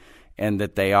lyric, and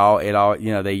that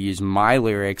they use my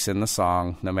lyrics in the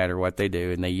song no matter what they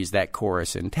do, and they use that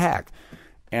chorus intact.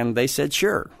 And they said,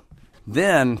 sure.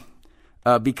 Then,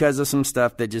 because of some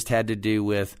stuff that just had to do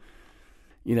with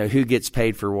who gets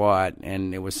paid for what,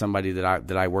 and it was somebody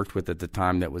that I worked with at the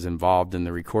time that was involved in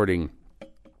the recording,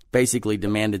 basically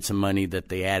demanded some money that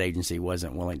the ad agency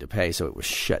wasn't willing to pay, so it was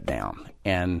shut down.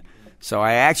 And so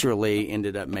I actually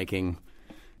ended up making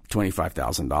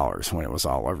 $25,000 when it was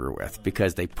all over with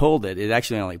because they pulled it. It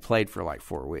actually only played for like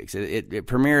 4 weeks. It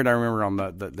premiered, I remember, on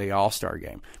the All-Star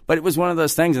game. But it was one of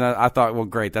those things, and I thought, well,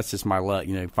 great, that's just my luck.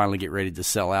 Finally get ready to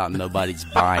sell out and nobody's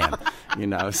buying.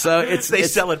 So they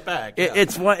sell it back. Yeah.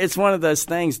 It's one of those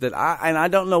things that I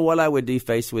don't know what I would do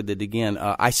faced with it again.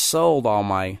 I sold all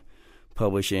my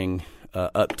publishing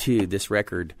up to this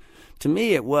record. To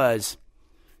me, it was.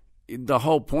 The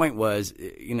whole point was,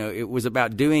 it was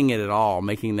about doing it at all,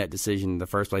 making that decision in the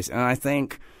first place. And I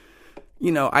think,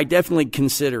 I definitely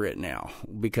consider it now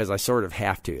because I sort of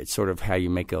have to. It's sort of how you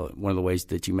make one of the ways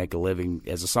that you make a living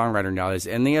as a songwriter nowadays.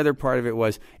 And the other part of it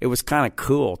was kind of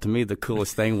cool. To me, the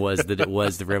coolest thing was that it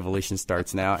was The Revolution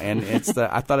Starts Now. And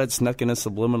I thought it snuck in a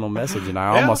subliminal message, and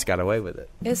I almost got away with it.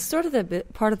 It's sort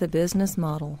of part of the business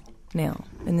model now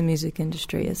in the music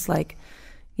industry. It's like,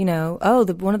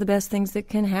 one of the best things that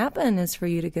can happen is for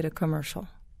you to get a commercial.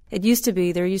 There used to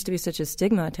be such a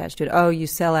stigma attached to it. Oh, you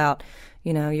sell out,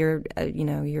 you're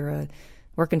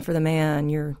working for the man,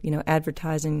 you're,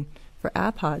 advertising for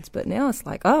iPods. But now it's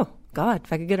like, oh, God,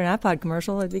 if I could get an iPod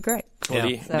commercial, it'd be great. Well,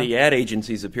 the ad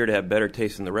agencies appear to have better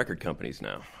taste than the record companies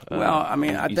now. Well, I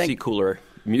mean, I you think see cooler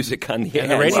music on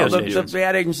the radio stations. The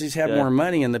ad agencies have more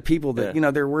money, and the people that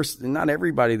there were not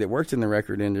everybody that worked in the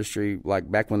record industry. Like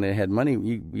back when they had money,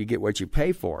 you get what you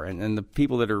pay for, and the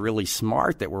people that are really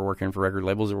smart that were working for record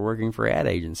labels are working for ad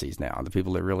agencies now. The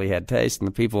people that really had taste, and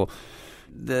the people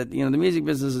that the music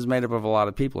business is made up of a lot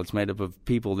of people. It's made up of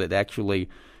people that actually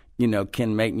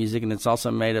can make music, and it's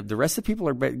also made up. The rest of the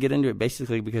people get into it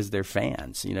basically because they're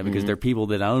fans, because they're people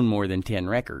that own more than 10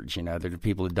 records. They're the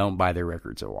people that don't buy their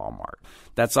records at Walmart.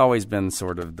 That's always been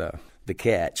sort of the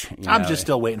catch. I'm just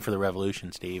still waiting for the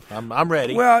revolution, Steve. I'm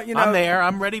ready. Well, I'm there.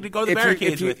 I'm ready to go to the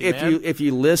barricades with you, man. If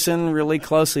you listen really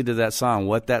closely to that song,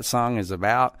 what that song is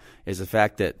about is the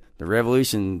fact that the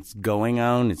revolution's going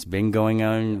on. It's been going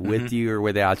on with you or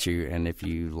without you. And if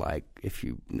you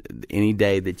any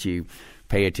day that you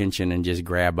pay attention and just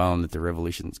grab on that the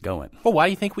revolution's going. Well, why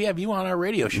do you think we have you on our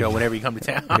radio show whenever you come to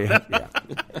town? Yeah.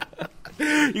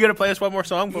 You going to play us one more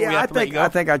song before we have to let you go? I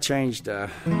think I changed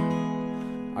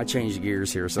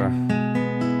gears here, so.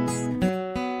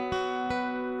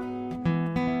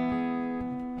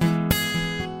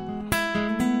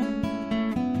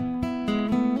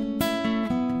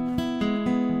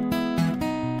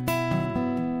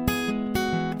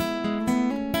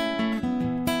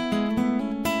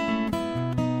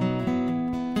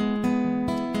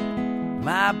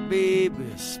 My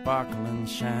baby, sparkle and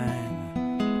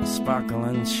shine, sparkle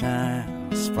and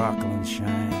shine, sparkle and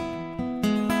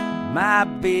shine. My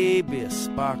baby,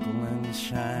 sparkle and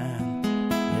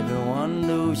shine. Everyone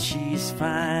knows she's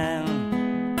fine.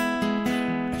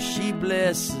 She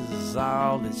blesses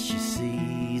all that she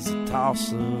sees, a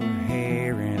toss of her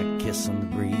hair and a kiss on the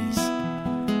breeze.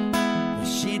 But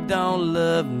she don't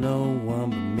love no one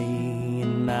but me,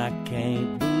 and I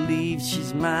can't believe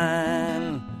she's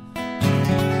mine.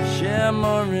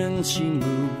 Shimmering she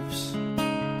moves,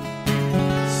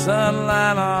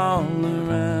 sunlight all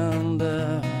around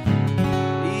her,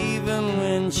 even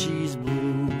when she's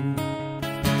blue.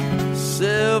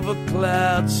 Silver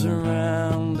clouds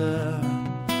surround her.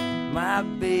 My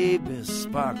baby,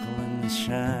 sparkle and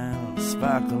shine,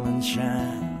 sparkle and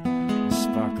shine,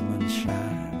 sparkle and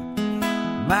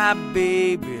shine. My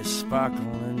baby, sparkle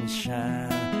and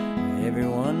shine.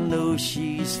 Everyone knows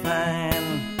she's fine.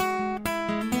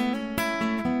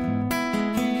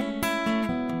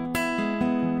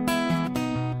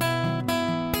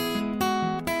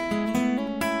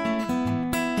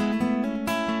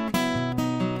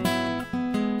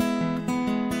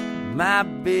 My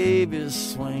baby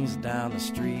swings down the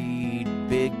street,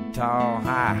 big, tall,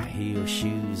 high-heel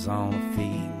shoes on her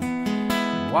feet.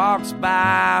 Walks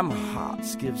by, my heart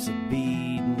skips a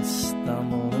beat and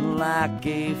stumbling like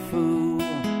a fool.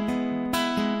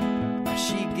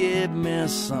 She gave me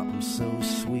something so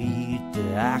sweet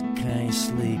that I can't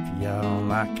sleep,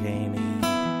 y'all, I can't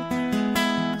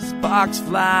eat. Sparks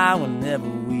fly whenever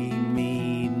we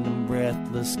meet, and I'm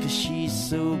breathless 'cause she's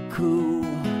so cool.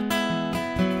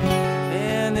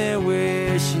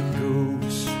 Anywhere she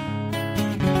goes,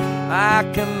 I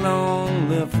can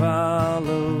only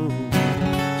follow.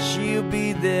 She'll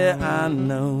be there, I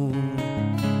know,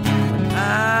 when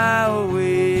I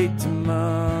awake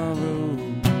tomorrow.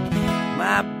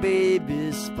 My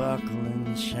baby, sparkle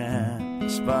and shine,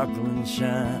 sparkle and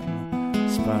shine,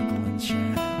 sparkle and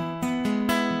shine.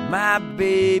 My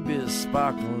baby's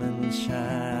sparkle and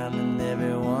shine, and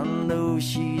everyone knows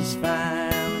she's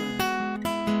fine.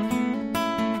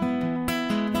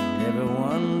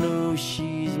 Everyone knows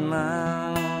she's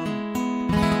mine.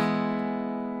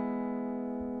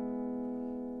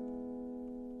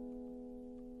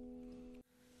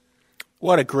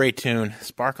 What a great tune,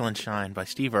 Sparkle and Shine by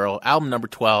Steve Earle, album number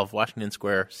 12, Washington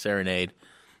Square Serenade.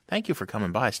 Thank you for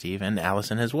coming by, Steve, and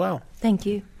Allison as well. Thank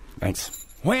you. Thanks.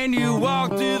 When you walk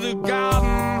through the garden,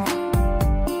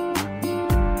 you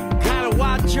gotta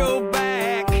watch your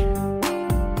back.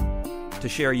 To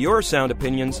share your sound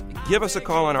opinions, give us a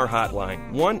call on our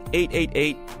hotline,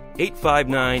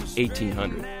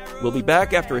 1-888-859-1800. We'll be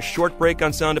back after a short break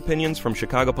on Sound Opinions from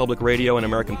Chicago Public Radio and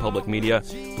American Public Media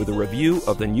with a review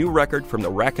of the new record from the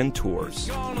Raconteurs.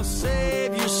 Gonna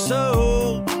save your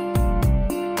soul.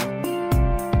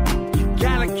 You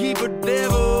gotta keep a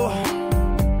devil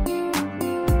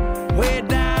way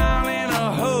down in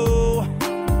a hole.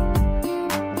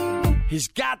 He's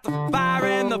got the fire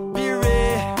and the fury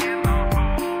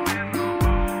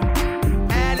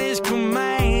at his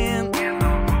command.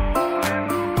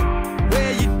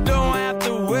 Where you don't have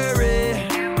to worry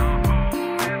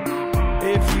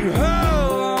if you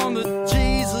hold on to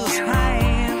Jesus'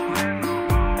 hand,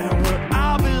 and we'll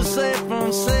all be safe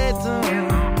from Satan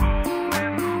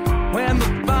when the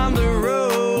thunder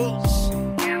rolls.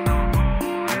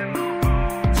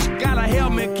 Just gotta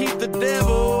help me keep the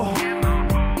devil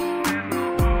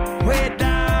way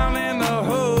down in the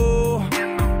hole.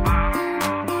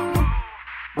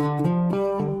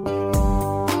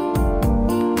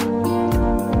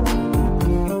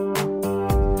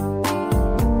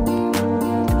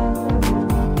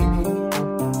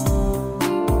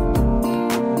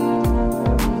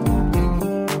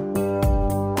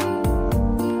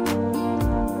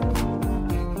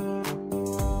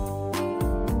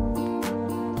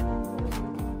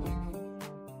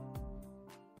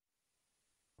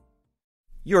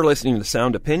 You're listening to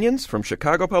Sound Opinions from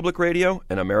Chicago Public Radio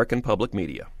and American Public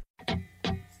Media.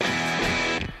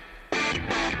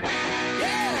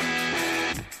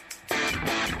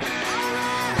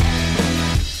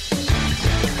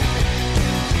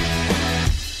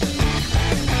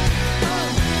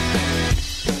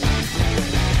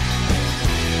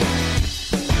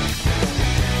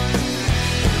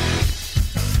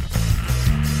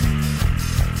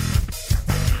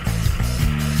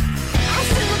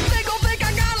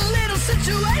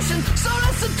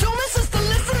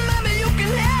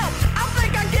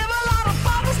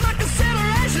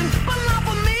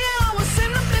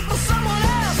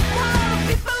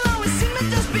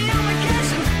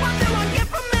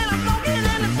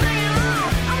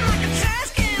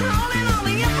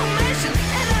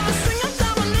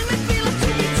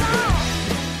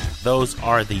 Those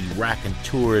are the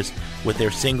Raconteurs with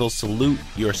their single Salute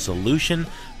Your Solution,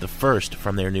 the first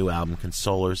from their new album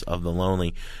Consolers of the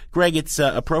Lonely. Greg, it's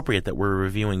appropriate that we're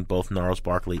reviewing both Gnarls,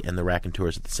 Barkley, and the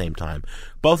Raconteurs at the same time.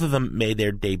 Both of them made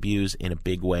their debuts in a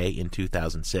big way in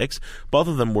 2006. Both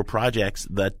of them were projects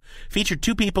that featured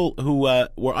two people who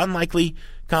were unlikely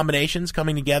combinations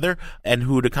coming together and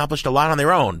who had accomplished a lot on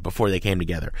their own before they came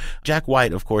together. Jack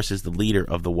White, of course, is the leader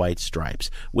of the White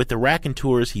Stripes. With the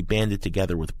Raconteurs, he banded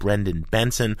together with Brendan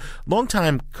Benson,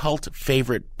 longtime cult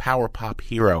favorite power pop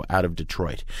hero out of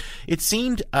Detroit. It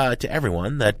seemed to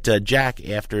everyone that Jack,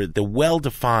 after the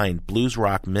well-defined blues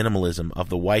rock minimalism of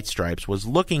the White Stripes, was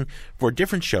looking for a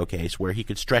different showcase where he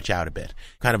could stretch out a bit.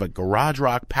 Kind of a garage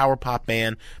rock power pop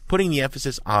band, putting the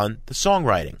emphasis on the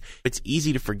songwriting. It's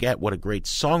easy to forget what a great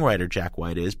songwriter Jack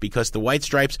White is because the White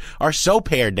Stripes are so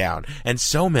pared down and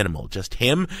so minimal. Just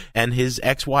him and his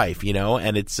ex-wife, you know,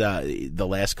 and it's the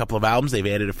last couple of albums, they've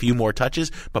added a few more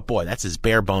touches, but boy, that's as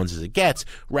bare bones as it gets.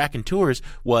 Raconteurs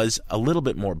was a little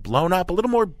bit more blown up, a little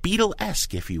more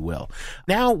Beatle-esque, if you will.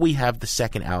 Now we have the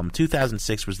second album.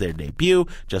 2006 was their debut,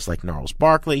 just like Gnarls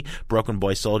Barkley. Broken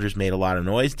Boy Soldiers made a lot of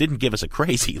noise. Didn't give us a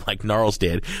crazy like Gnarls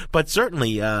did, but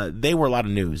certainly they were a lot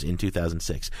of news in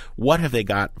 2006. What have they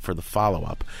got for the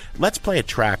follow-up? Let's play a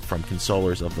track from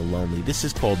Consolers of the Lonely. This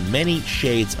is called Many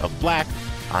Shades of Black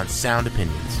on Sound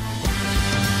Opinions.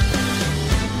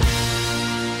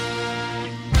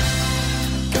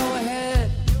 Go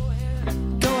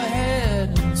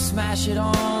ahead and smash it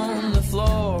on the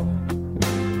floor.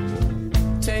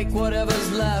 Take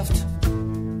whatever's left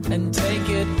and take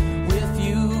it with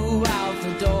you out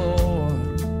the door.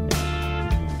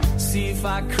 See if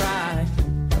I cry,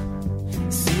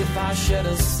 see if I shed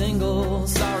a single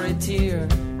sorry tear.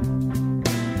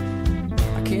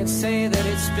 I can't say that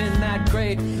it's been that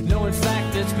great. No, in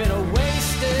fact, it's been a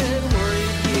wasted, worried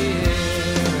year.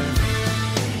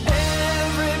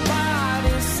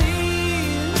 Everybody sees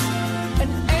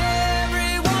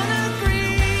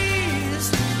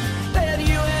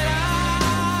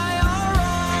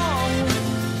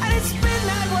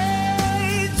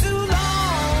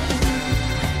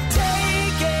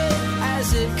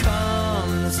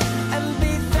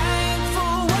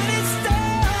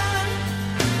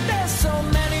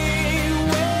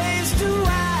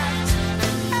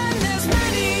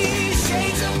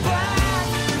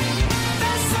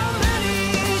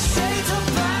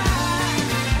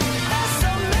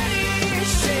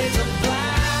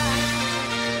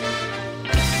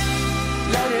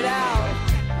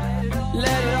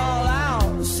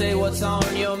what's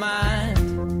on your mind.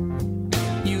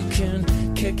 You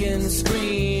can kick and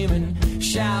scream and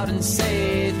shout and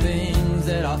say things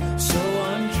that are so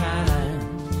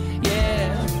unkind.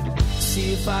 Yeah,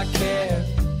 see if I care,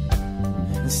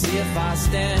 and see if I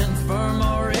stand firm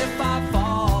or if I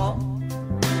fall.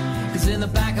 'Cause in the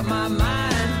back of my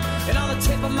mind and on the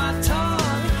tip of my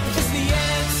tongue is the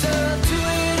answer to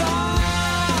it all.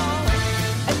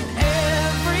 And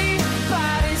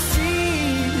everybody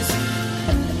sees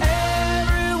and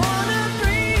everyone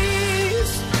agrees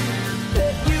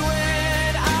that you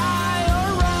and I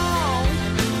are wrong.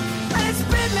 And it's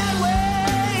been that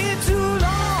way too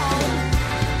long.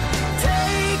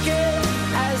 Take it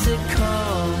as it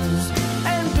comes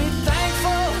and be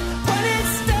thankful when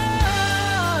it's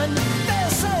done.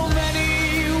 There's so many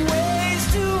ways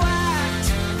to act,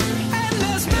 and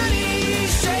there's many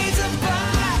shades of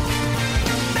black.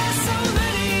 There's so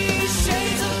many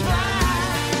shades of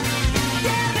black.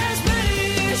 Yeah, there's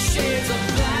many shades of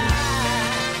black.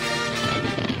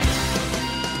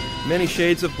 Many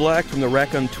Shades of Black from the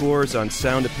Raconteurs on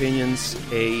Sound Opinions,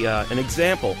 an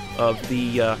example of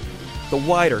the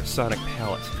wider sonic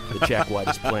palette that Jack White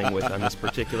is playing with on this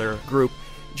particular group.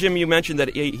 Jim, you mentioned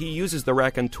that he uses the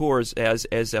Raconteurs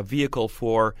as a vehicle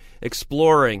for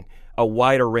exploring a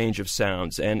wider range of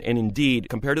sounds. And indeed,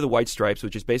 compared to the White Stripes,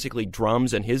 which is basically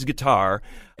drums and his guitar,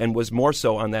 and was more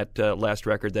so on that last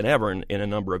record than ever in a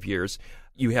number of years,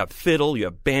 you have fiddle, you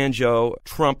have banjo,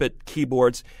 trumpet,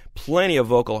 keyboards, plenty of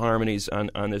vocal harmonies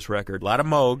on this record. A lot of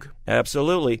Moog.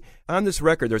 Absolutely. On this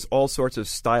record, there's all sorts of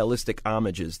stylistic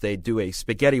homages. They do a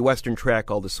spaghetti western track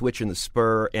called The Switch and the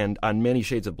Spur, and on Many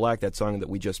Shades of Black, that song that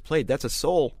we just played, that's a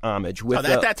soul homage. With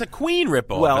that's a Queen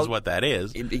ripoff is what that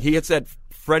is. He hits that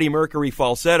Freddie Mercury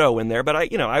falsetto in there, but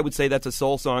I would say that's a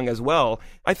soul song as well.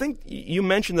 I think you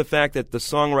mentioned the fact that the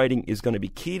songwriting is going to be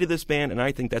key to this band, and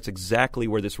I think that's exactly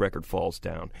where this record falls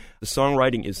down. The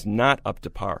songwriting is not up to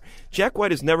par. Jack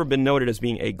White has never been noted as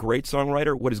being a great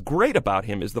songwriter. What is great about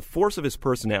him is the force of his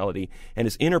personality and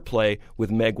his interplay with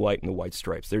Meg White and the White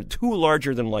Stripes. They're two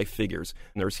larger-than-life figures,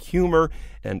 and there's humor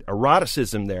and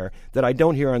eroticism there that I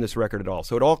don't hear on this record at all.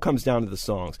 So it all comes down to the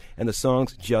songs, and the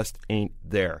songs just ain't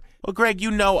there. Well, Greg, you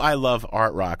know I love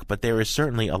art rock, but there is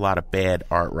certainly a lot of bad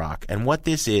art rock. And what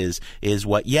this is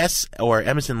what Yes or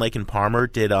Emerson, Lake and Palmer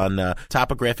did on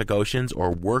Topographic Oceans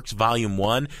or Works Volume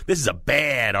 1. This is a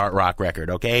bad art rock record,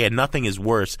 okay? And nothing is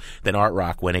worse than art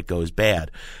rock when it goes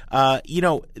bad.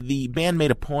 The band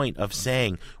made a point of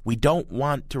saying we don't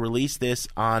want to release this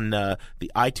on the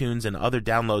iTunes and other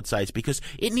download sites because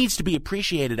it needs to be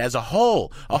appreciated as a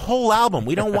whole album.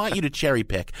 We don't want you to cherry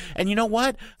pick. And you know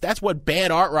what? That's what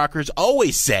bad art rock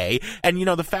always say, and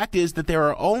the fact is that there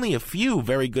are only a few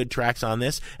very good tracks on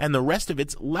this, and the rest of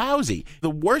it's lousy. The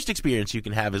worst experience you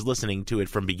can have is listening to it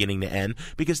from beginning to end,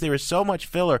 because there is so much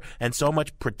filler and so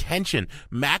much pretension,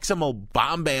 maximal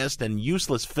bombast and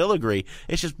useless filigree.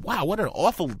 It's just, wow, what an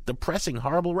awful, depressing,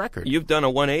 horrible record. You've done a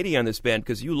 180 on this band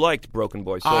because you liked Broken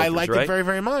Boy Soldiers, I liked right? it very,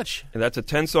 very much. And that's a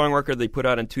 10-song record they put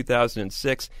out in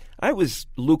 2006. I was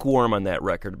lukewarm on that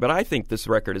record, but I think this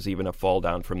record is even a fall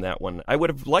down from that one. I would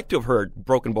have liked to have heard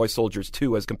Broken Boy Soldiers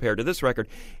 2 as compared to this record.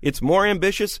 It's more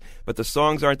ambitious, but the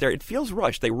songs aren't there. It feels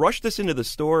rushed. They rushed this into the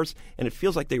stores, and it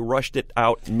feels like they rushed it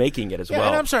out making it as well.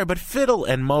 And I'm sorry, but fiddle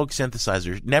and Moog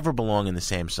synthesizers never belong in the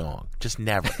same song. Just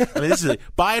never. I mean, this is a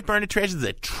buy it, burn it, trash it. This is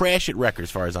a trash it record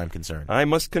as far as I'm concerned. I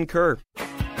must concur.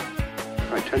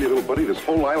 I tell you, little buddy, this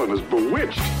whole island is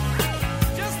bewitched.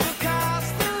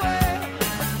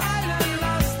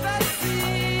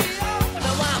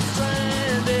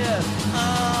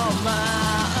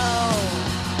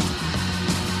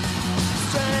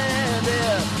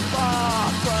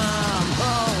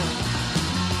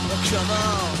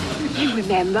 You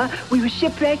remember, we were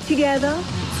shipwrecked together.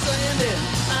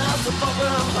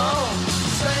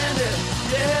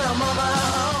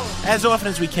 As often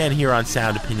as we can here on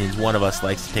Sound Opinions, one of us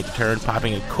likes to take a turn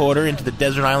popping a quarter into the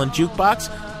Desert Island Jukebox.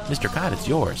 Mr. Cott, it's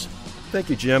yours. Thank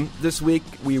you, Jim. This week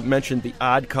we mentioned the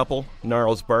odd couple,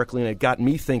 Gnarls, Barkley, and it got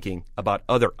me thinking about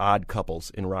other odd couples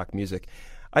in rock music.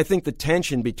 I think the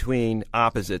tension between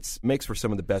opposites makes for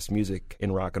some of the best music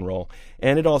in rock and roll,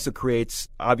 and it also creates,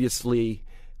 obviously,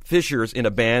 fissures in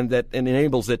a band that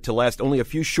enables it to last only a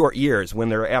few short years when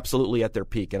they're absolutely at their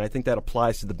peak, and I think that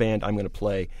applies to the band I'm going to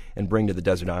play and bring to the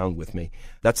Desert Island with me.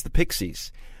 That's the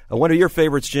Pixies. One of your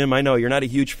favorites, Jim. I know you're not a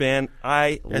huge fan.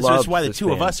 I love this that's why the two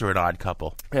band. of us are an odd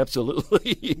couple.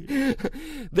 Absolutely.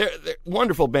 They're a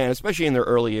wonderful band, especially in their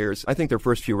early years. I think their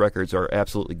first few records are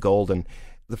absolutely golden.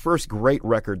 The first great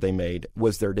record they made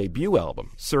was their debut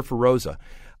album, Surfer Rosa.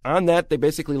 On that, they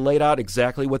basically laid out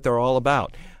exactly what they're all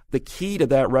about. The key to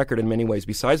that record in many ways,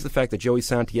 besides the fact that Joey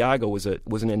Santiago was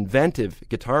an inventive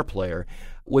guitar player,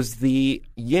 was the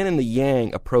yin and the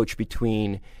yang approach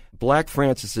between Black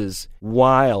Francis's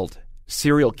wild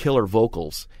serial killer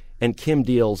vocals and Kim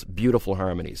Deal's beautiful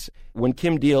harmonies. When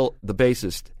Kim Deal, the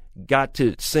bassist, got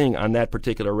to sing on that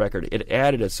particular record, it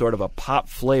added a sort of a pop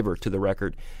flavor to the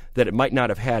record that it might not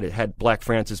have had Black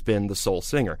Francis been the sole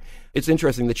singer. It's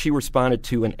interesting that she responded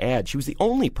to an ad. She was the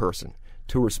only person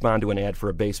to respond to an ad for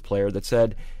a bass player that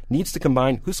said, needs to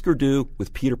combine Husker Du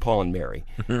with Peter, Paul, and Mary.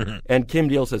 And Kim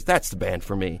Deal says, that's the band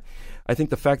for me. I think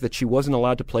the fact that she wasn't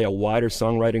allowed to play a wider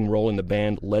songwriting role in the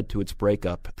band led to its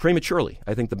breakup prematurely.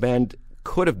 I think the band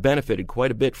could have benefited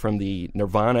quite a bit from the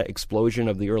Nirvana explosion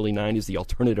of the early 90s, the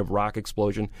alternative rock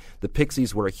explosion. The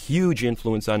Pixies were a huge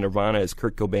influence on Nirvana, as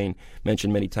Kurt Cobain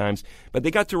mentioned many times. But they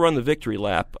got to run the victory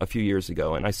lap a few years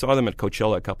ago, and I saw them at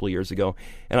Coachella a couple of years ago.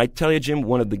 And I tell you, Jim,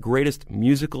 one of the greatest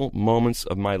musical moments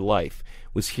of my life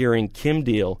was hearing Kim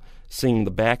Deal sing the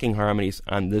backing harmonies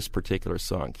on this particular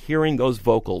song. Hearing those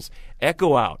vocals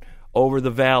echo out over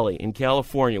the valley in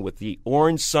California with the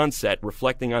orange sunset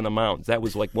reflecting on the mountains. That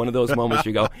was like one of those moments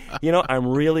you go, I'm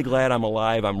really glad I'm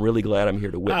alive. I'm really glad I'm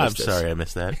here to witness this. I'm sorry I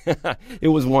missed that. It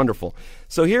was wonderful.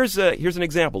 So here's an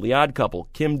example. The Odd Couple,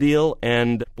 Kim Deal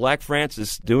and Black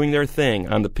Francis doing their thing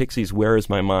on the Pixies' Where Is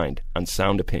My Mind on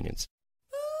Sound Opinions.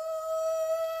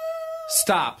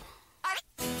 Stop.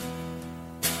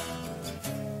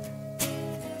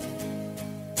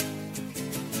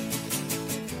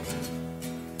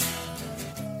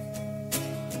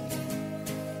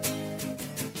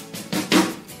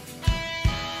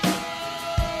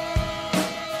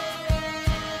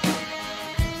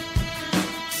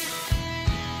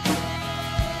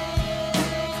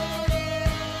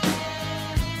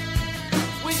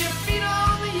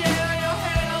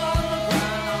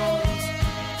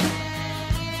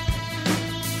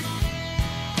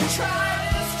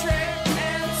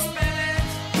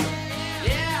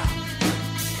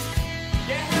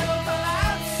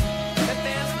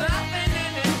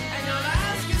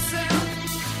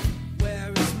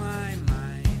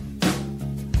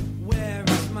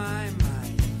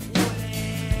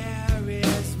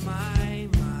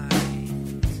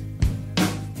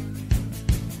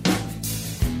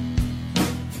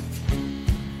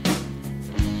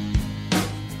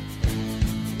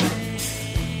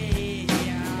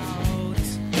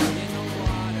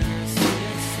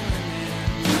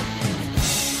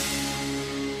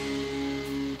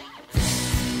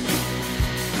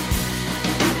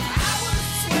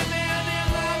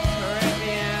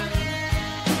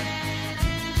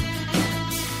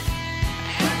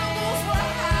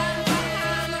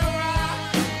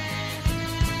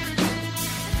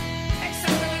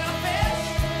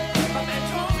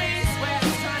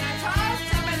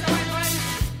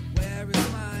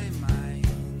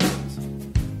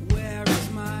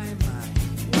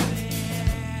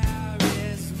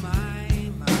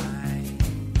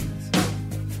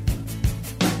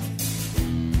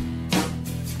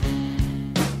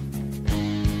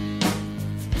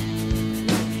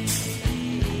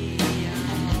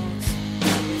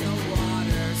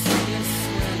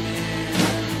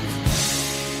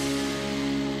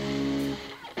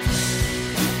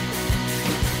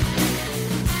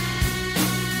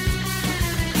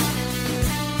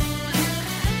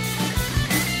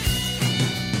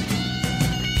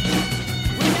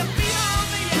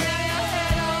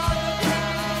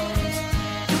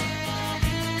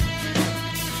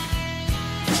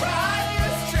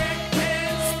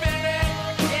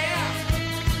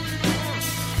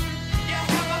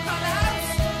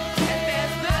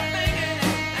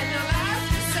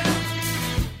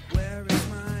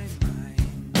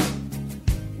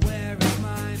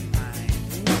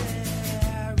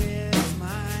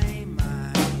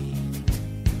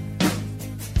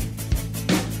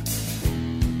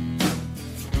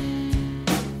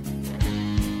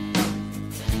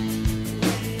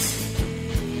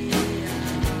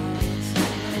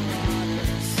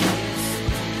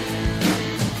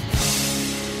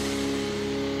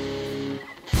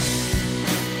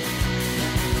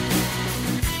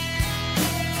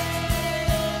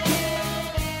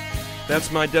 That's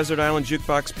my Desert Island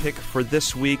Jukebox pick for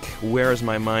this week, Where Is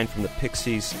My Mind from the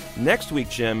Pixies. Next week,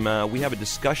 Jim, we have a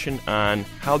discussion on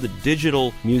how the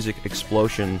digital music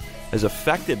explosion has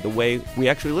affected the way we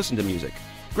actually listen to music.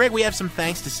 Greg, we have some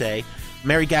thanks to say.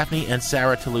 Mary Gaffney and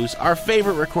Sarah Toulouse, our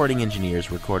favorite recording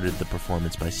engineers, recorded the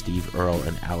performance by Steve Earle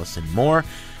and Allison Moore.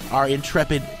 Our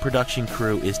intrepid production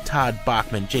crew is Todd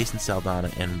Bachman, Jason Saldana,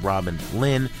 and Robin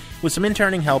Lynn, with some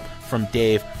interning help from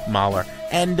Dave Mahler.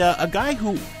 And a guy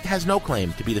who has no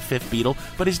claim to be the fifth Beatle,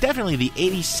 but is definitely the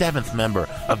 87th member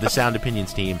of the Sound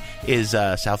Opinions team, is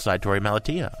Southside Tori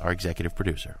Malatia, our executive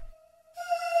producer.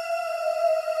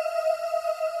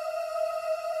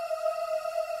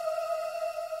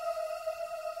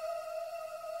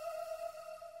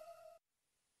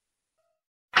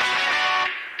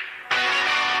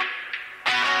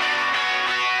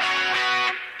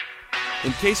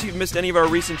 In case you've missed any of our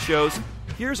recent shows,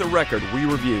 here's a record we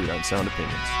reviewed on Sound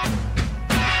Opinions.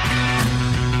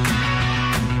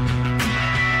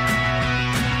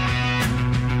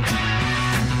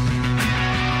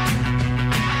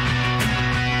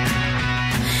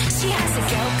 She has a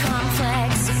guilt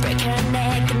complex, break her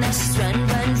neck, and then she's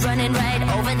running right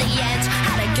over the edge.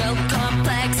 Had a guilt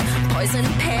complex, poison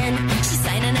pen. She's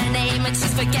signing her name and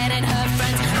she's forgetting her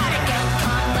friends. Had a guilt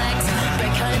complex,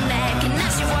 break her neck, and now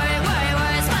she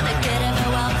worries for the good of the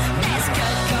world. There's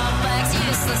guilt complex,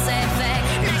 useless effect.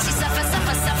 Now she suffers,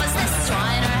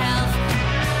 destroying her health.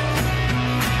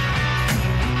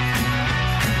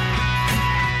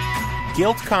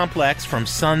 Guilt Complex from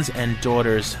Sons and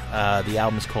Daughters. The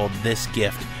album is called This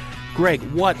Gift. Greg,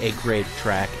 what a great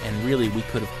track, and really we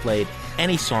could have played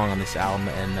any song on this album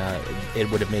and it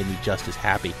would have made me just as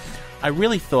happy. I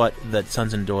really thought that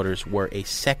Sons and Daughters were a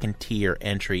second-tier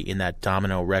entry in that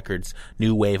Domino Records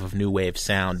new wave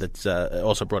sound that's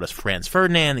also brought us Franz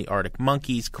Ferdinand, the Arctic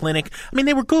Monkeys, Clinic. I mean,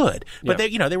 they were good, but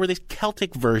they were this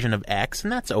Celtic version of X,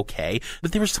 and that's okay,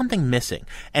 but there was something missing.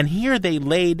 And here they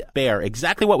laid bare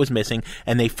exactly what was missing,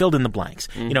 and they filled in the blanks.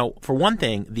 For one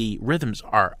thing, the rhythms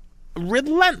are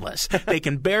relentless. They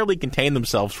can barely contain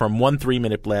themselves from one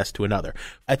 3-minute blast to another.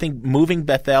 I think moving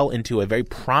Bethel into a very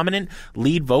prominent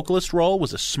lead vocalist role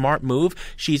was a smart move.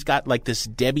 She's got like this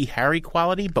Debbie Harry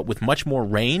quality, but with much more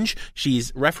range.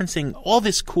 She's referencing all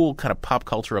this cool kind of pop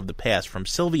culture of the past, from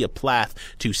Sylvia Plath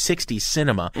to 60s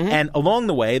cinema. And along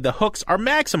the way, the hooks are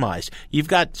maximized. You've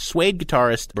got Suede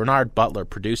guitarist Bernard Butler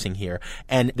producing here,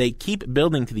 and they keep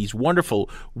building to these wonderful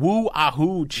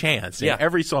woo-ahoo chants in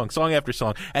every song after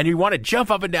song. And you want to jump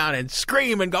up and down and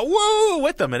scream and go woo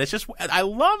with them, and it's just, I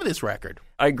love this record.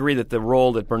 I agree that the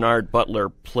role that Bernard Butler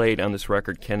played on this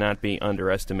record cannot be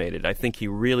underestimated. I think he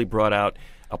really brought out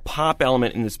a pop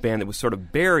element in this band that was sort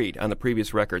of buried on the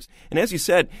previous records. And as you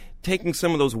said, taking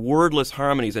some of those wordless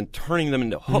harmonies and turning them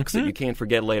into hooks that you can't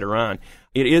forget later on.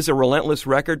 It is a relentless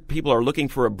record. People are looking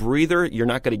for a breather. You're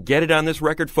not going to get it on this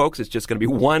record, folks. It's just going to be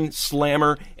one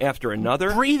slammer after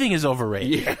another. Breathing is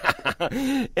overrated.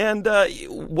 Yeah. And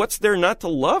what's there not to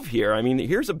love here? I mean,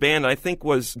 here's a band I think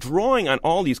was drawing on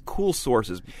all these cool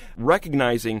sources,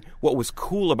 recognizing what was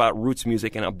cool about roots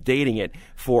music and updating it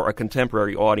for a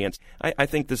contemporary audience. I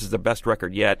think this is the best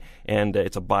record yet, and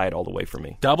it's a buy it all the way for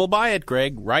me. Double buy it,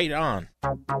 Greg. Right on.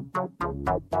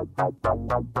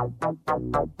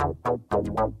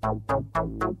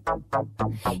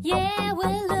 Yeah,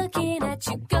 we're looking at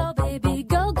you, go baby,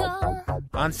 go, go.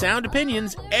 On Sound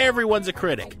Opinions, everyone's a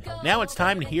critic. Now it's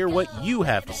time to hear what you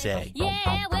have to say.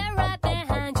 Yeah, we're right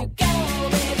behind you, go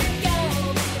baby,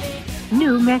 go baby.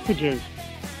 New messages.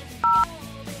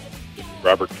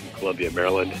 Robert from Columbia,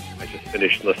 Maryland. I just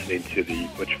finished listening to the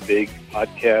Butch Vig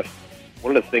podcast.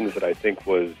 One of the things that I think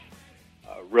was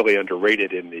really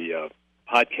underrated in the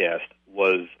podcast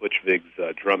was Butch Vig's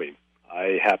drumming.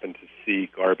 I happened to see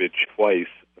Garbage twice.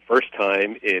 The first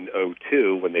time in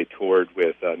 2002 when they toured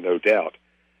with No Doubt.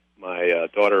 My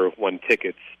daughter won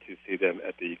tickets to see them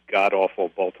at the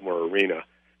god-awful Baltimore Arena.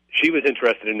 She was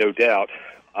interested in No Doubt.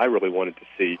 I really wanted to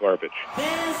see Garbage.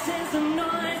 This is the noise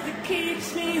that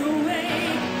keeps me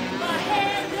awake. My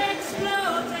head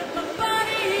explodes and my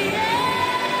body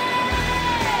aches.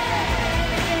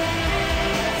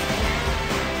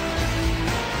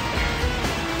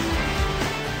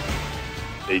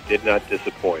 They did not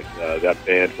disappoint. That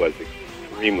band was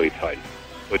extremely tight,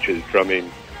 which is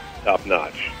drumming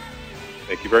top-notch.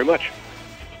 Thank you very much.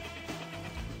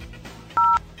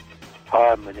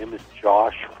 Hi, my name is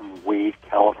Josh from Wade,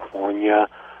 California.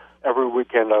 Every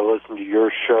weekend I listen to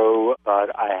your show,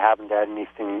 but I haven't added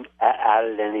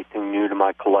anything new to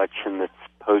my collection that's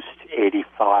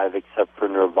post-85 except for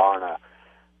Nirvana.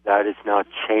 That is now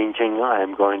changing. I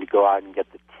am going to go out and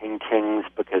get the Ting Tings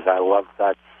because I love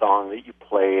that song that you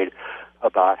played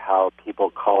about how people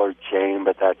call her Jane,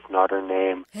 but that's not her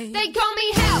name. They call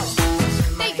me Hell.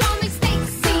 They call me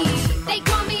Stacy. They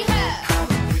call me her.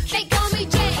 They call me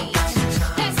Jane.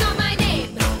 That's not my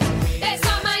name. That's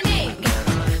not my name.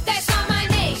 That's not my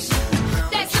name.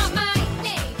 That's not my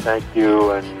name. Thank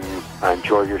you, and I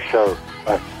enjoy your show.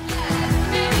 Bye.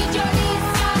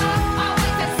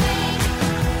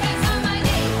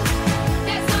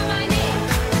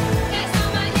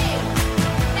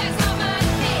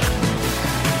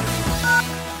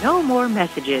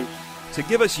 messages. To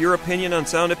give us your opinion on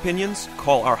Sound Opinions,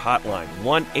 call our hotline,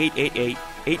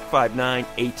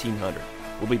 1-888-859-1800.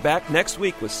 We'll be back next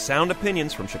week with Sound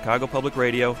Opinions from Chicago Public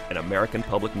Radio and American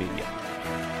Public Media.